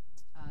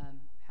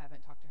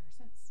haven't talked to her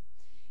since.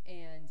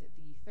 And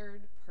the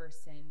third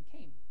person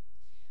came.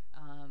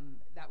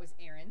 That was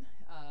Erin.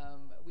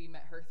 We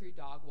met her through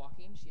dog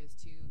walking. She has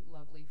 2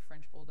 lovely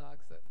French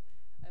bulldogs that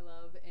I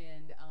love,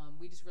 and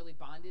we just really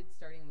bonded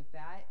starting with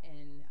that.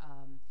 And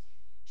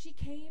she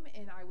came,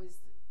 and I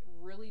was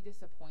really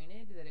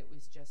disappointed that it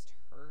was just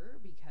her,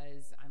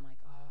 because I'm like,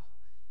 oh,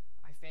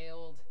 I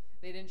failed.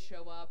 They didn't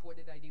show up. What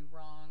did I do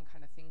wrong?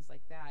 Kind of things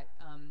like that.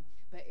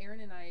 But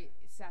Erin and I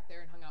sat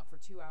there and hung out for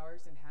 2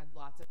 hours and had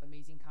lots of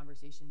amazing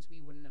conversations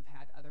we wouldn't have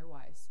had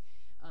otherwise.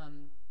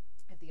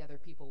 If the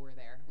other people were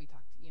there. We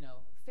talked,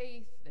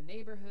 faith, the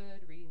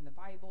neighborhood, reading the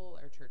Bible,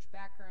 our church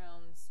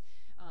backgrounds,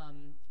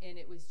 and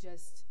it was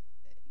just,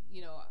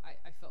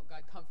 I felt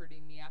God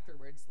comforting me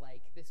afterwards,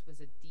 like this was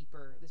a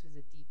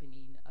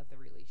deepening of the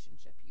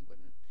relationship you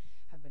wouldn't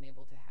have been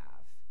able to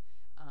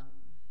have.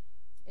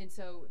 And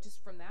so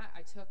just from that,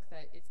 I took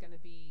that it's going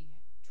to be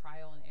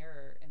trial and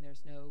error, and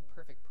there's no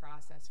perfect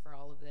process for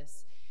all of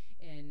this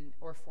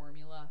or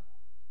formula,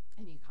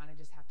 and you kind of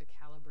just have to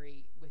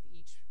calibrate with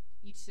each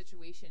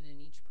situation and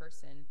each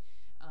person,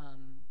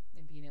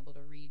 and being able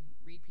to read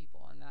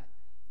people on that.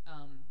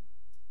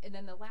 And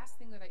then the last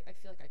thing that I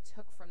feel like I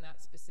took from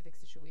that specific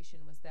situation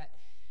was that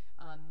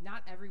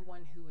not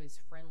everyone who is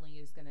friendly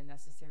is going to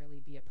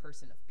necessarily be a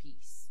person of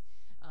peace.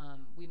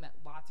 We met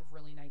lots of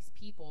really nice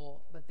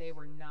people, but they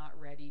were not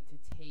ready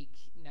to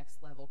take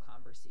next level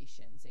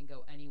conversations and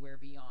go anywhere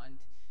beyond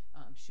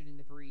shooting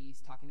the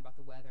breeze, talking about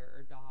the weather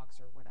or dogs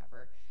or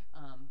whatever.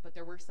 But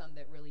there were some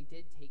that really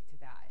did take to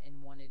that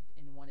and wanted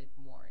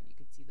more, and you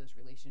could see those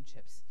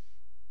relationships,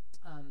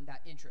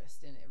 that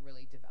interest, and it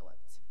really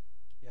developed.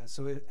 Yeah,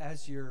 so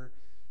as you're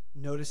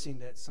noticing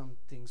that some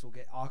things will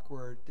get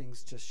awkward,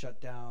 things just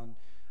shut down,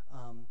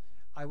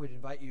 I would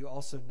invite you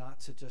also not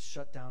to just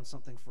shut down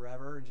something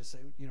forever and just say,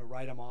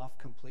 write them off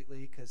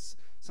completely, because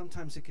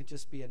sometimes it can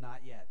just be a not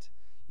yet.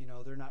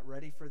 They're not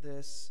ready for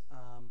this.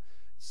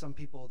 some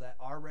people that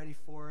are ready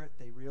for it,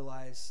 they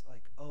realize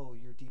like, oh,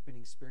 you're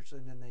deepening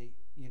spiritually, and then they,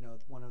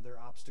 one of their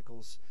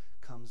obstacles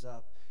comes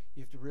up.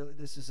 You have to really,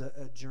 this is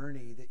a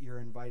journey that you're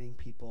inviting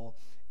people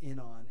in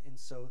on, and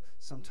so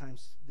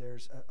sometimes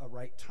there's a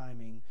right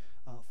timing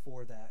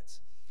for that.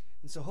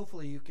 And so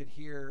hopefully you could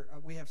hear,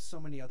 we have so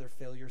many other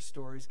failure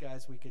stories,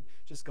 guys. We could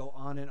just go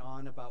on and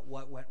on about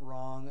what went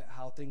wrong,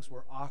 how things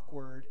were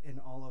awkward, and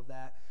all of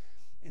that.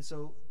 And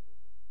so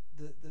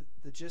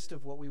the gist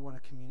of what we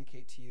want to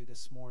communicate to you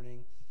this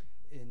morning,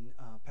 in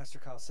Pastor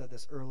Kyle said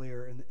this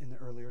earlier in the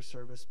earlier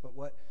service, but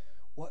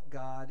what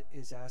God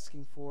is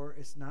asking for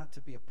is not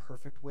to be a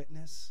perfect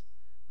witness,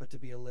 but to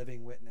be a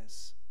living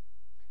witness.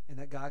 And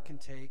that God can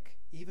take,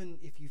 even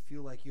if you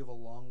feel like you have a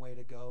long way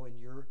to go in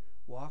your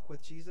walk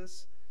with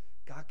Jesus,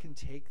 God can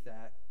take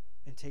that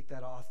and take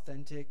that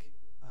authentic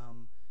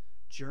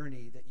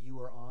journey that you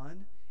are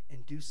on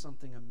and do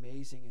something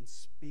amazing and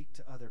speak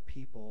to other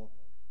people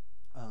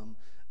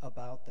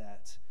about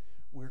that.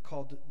 We're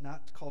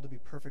not called to be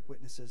perfect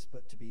witnesses,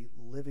 but to be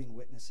living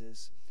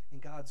witnesses.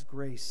 And God's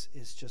grace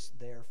is just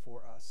there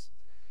for us.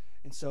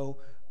 And so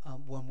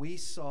when we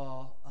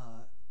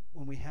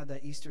had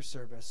that Easter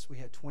service, we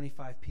had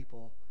 25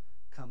 people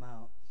come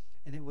out.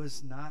 And it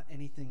was not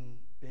anything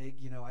big.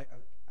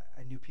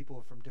 I knew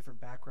people from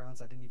different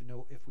backgrounds. I didn't even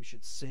know if we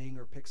should sing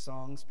or pick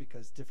songs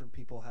because different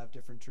people have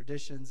different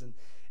traditions and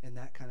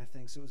that kind of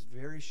thing. So it was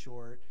very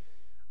short.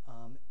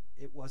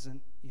 It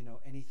wasn't,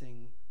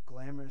 anything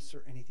glamorous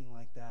or anything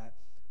like that,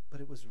 but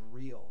it was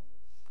real.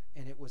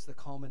 And it was the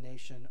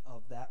culmination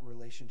of that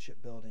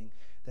relationship building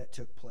that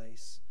took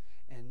place.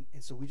 And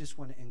so we just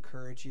want to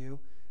encourage you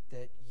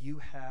that you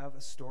have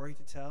a story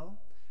to tell,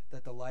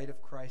 that the light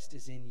of Christ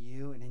is in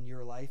you and in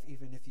your life,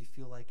 even if you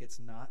feel like it's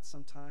not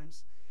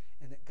sometimes,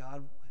 and that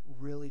God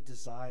really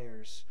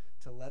desires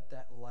to let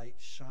that light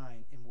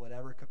shine in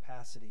whatever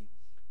capacity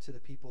to the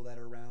people that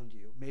are around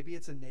you. Maybe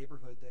it's a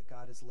neighborhood that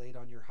God has laid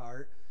on your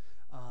heart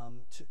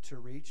to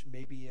reach.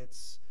 Maybe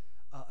it's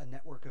a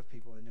network of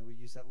people. I know we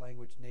use that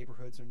language,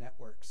 neighborhoods or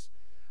networks.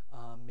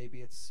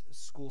 Maybe it's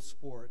school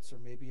sports, or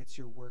maybe it's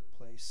your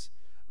workplace.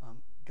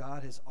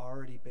 God has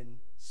already been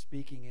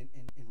speaking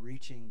and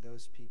reaching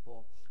those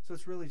people. So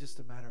it's really just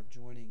a matter of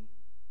joining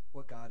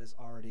what God is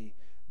already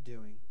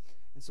doing.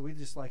 And so we'd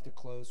just like to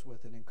close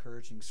with an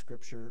encouraging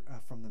scripture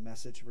from the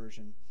Message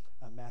version,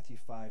 Matthew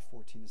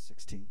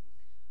 5:14-16.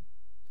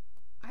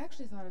 I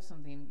actually thought of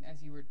something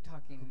as you were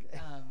talking.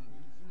 Okay.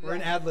 We're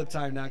in ad-lib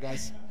time now,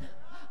 guys.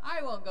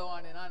 I won't go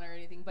on and on or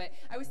anything, but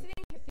I was sitting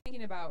here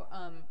thinking about,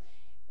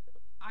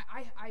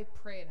 I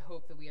pray and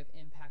hope that we have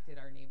impacted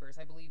our neighbors.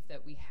 I believe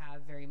that we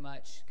have very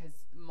much, because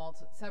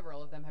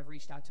several of them have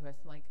reached out to us,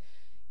 like,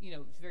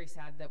 it's very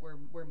sad that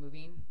we're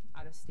moving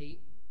out of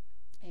state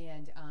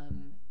and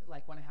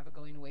want to have a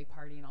going away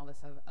party and all this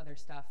other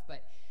stuff.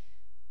 But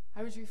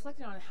I was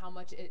reflecting on how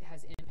much it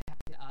has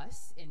impacted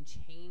us and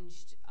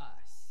changed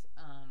us.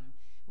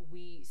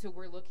 So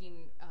we're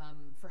looking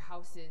for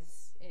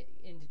houses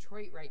in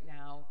Detroit right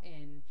now,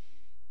 and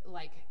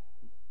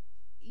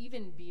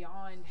even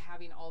beyond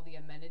having all the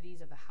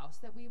amenities of the house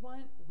that we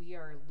want, we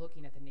are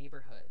looking at the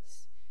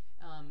neighborhoods.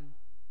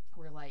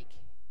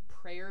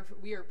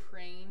 We are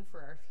praying for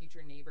our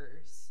future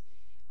neighbors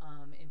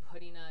and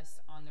putting us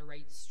on the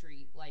right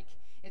street.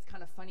 It's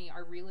kind of funny,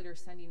 our realtor's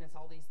sending us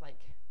all these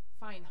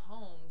fine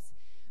homes,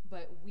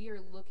 but we are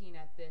looking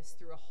at this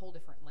through a whole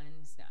different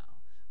lens now.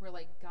 We're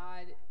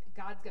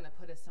God's going to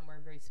put us somewhere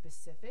very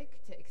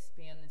specific to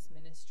expand this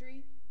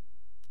ministry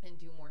and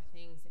do more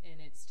things,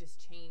 and it's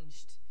just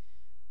changed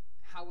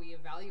how we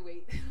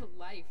evaluate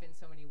life in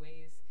so many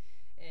ways.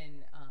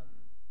 And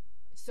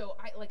so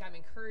I'm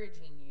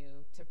encouraging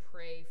you to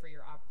pray for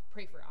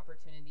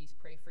opportunities,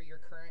 pray for your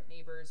current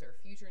neighbors or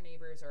future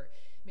neighbors, or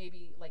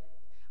maybe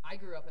I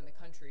grew up in the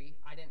country.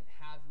 I didn't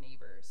have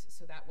neighbors,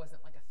 so that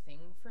wasn't a thing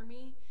for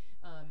me.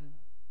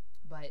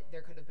 But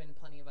there could have been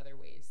plenty of other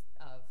ways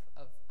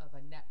of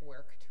a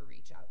network to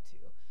reach out to.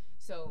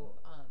 So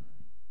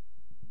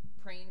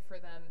praying for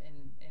them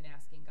and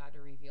asking God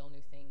to reveal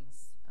new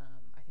things.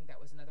 I think that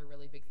was another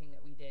really big thing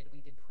that we did.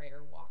 We did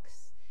prayer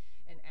walks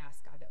and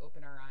asked God to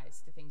open our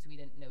eyes to things we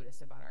didn't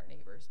notice about our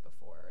neighbors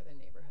before, or the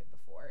neighborhood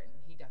before. And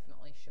he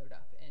definitely showed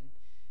up and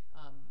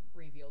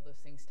revealed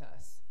those things to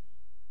us.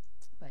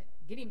 But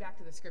getting back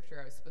to the scripture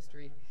I was supposed to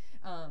read,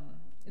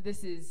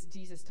 this is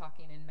Jesus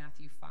talking in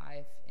Matthew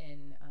 5,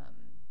 and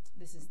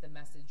this is the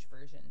Message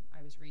version.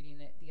 I was reading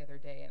it the other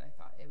day, and I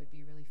thought it would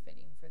be really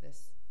fitting for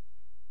this.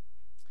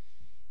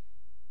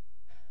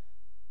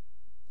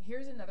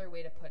 Here's another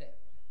way to put it.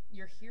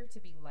 You're here to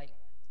be light,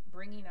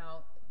 bringing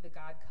out the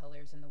God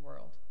colors in the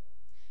world.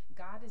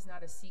 God is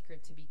not a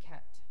secret to be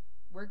kept.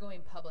 We're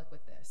going public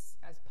with this,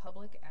 as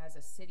public as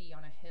a city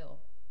on a hill.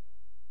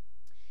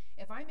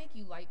 If I make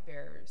you light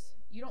bearers,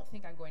 you don't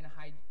think I'm going to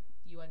hide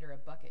you under a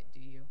bucket, do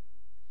you?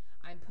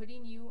 I'm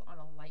putting you on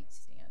a light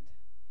stand.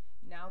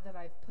 Now that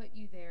I've put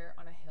you there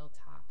on a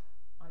hilltop,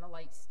 on a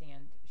light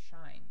stand,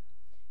 shine.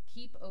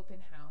 Keep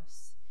open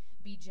house.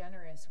 Be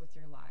generous with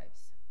your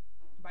lives.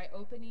 By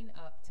opening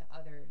up to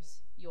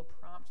others, you'll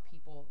prompt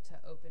people to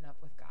open up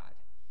with God,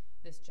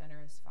 this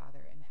generous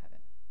Father in heaven.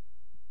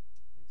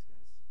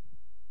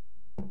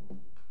 Thanks, guys.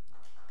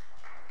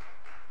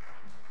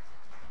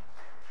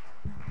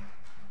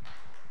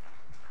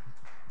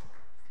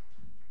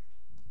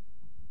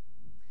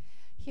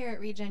 Here at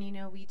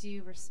Regen, we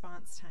do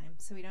response time.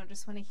 So we don't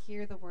just want to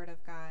hear the word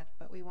of God,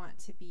 but we want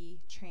to be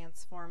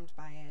transformed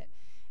by it.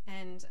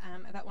 And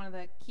that one of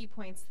the key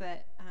points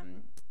that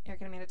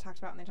Eric and Amanda talked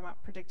about when they talked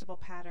about predictable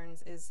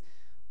patterns is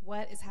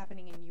what is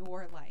happening in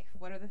your life.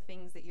 What are the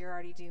things that you're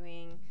already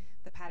doing,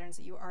 the patterns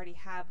that you already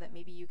have that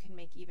maybe you can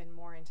make even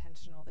more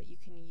intentional, that you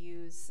can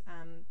use,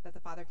 that the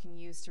Father can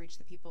use to reach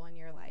the people in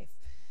your life.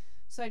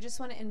 So I just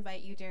want to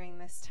invite you during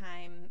this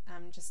time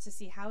just to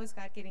see, how is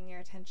God getting your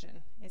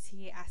attention? Is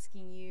he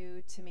asking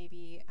you to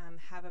maybe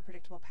have a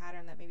predictable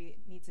pattern that maybe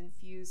needs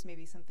infused,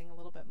 maybe something a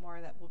little bit more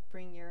that will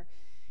bring your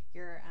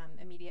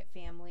immediate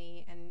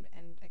family and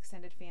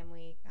extended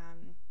family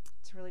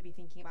to really be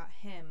thinking about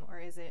him? Or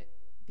is it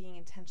being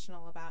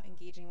intentional about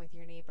engaging with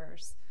your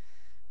neighbors?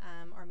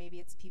 Or maybe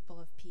it's people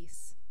of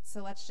peace.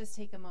 So let's just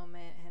take a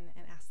moment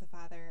and ask the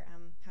Father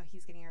how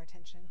he's getting our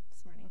attention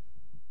this morning.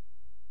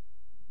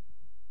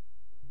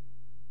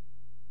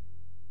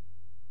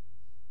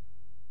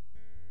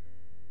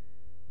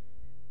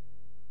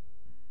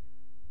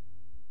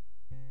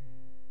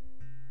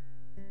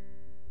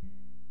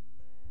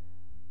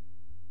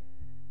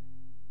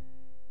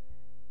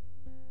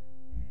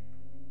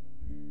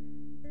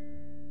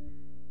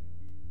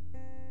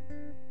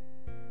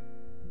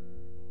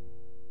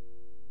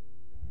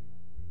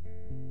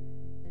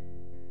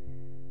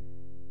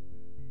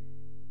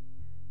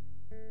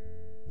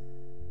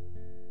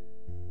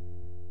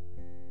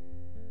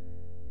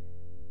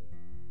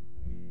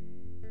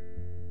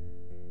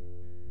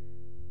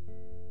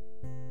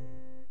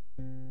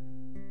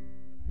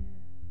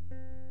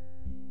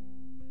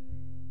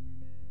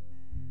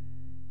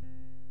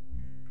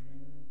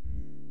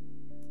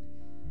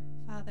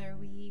 Father,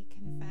 we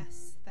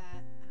confess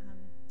that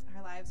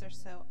our lives are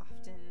so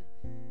often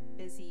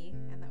busy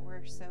and that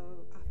we're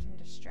so often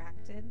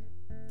distracted.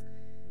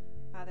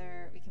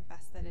 Father, we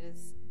confess that it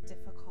is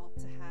difficult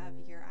to have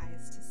your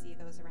eyes to see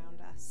those around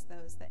us,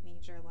 those that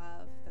need your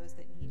love, those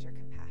that need your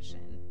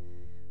compassion,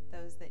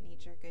 those that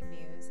need your good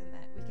news, and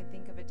that we can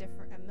think of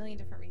a million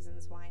different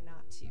reasons why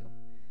not to.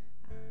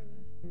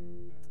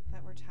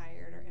 That we're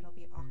tired, or it'll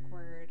be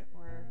awkward,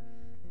 or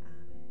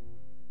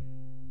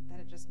that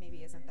it just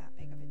maybe isn't that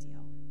big of a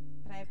deal.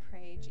 But I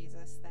pray,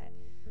 Jesus, that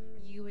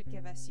you would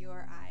give us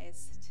your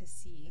eyes to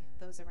see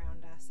those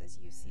around us as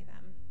you see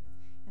them,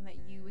 and that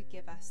you would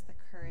give us the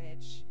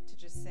courage to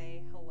just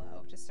say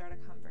hello, to start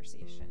a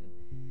conversation.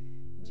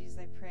 And Jesus,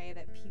 I pray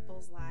that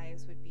people's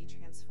lives would be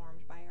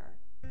transformed by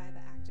the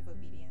act of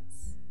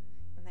obedience,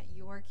 and that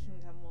your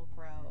kingdom will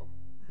grow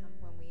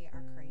when we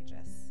are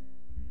courageous.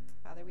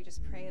 Father, we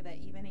just pray that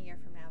even a year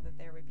from now that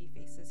there would be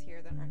faces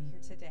here that aren't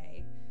here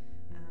today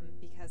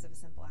because of a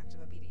simple act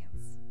of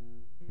obedience.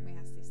 We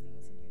ask these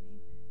things in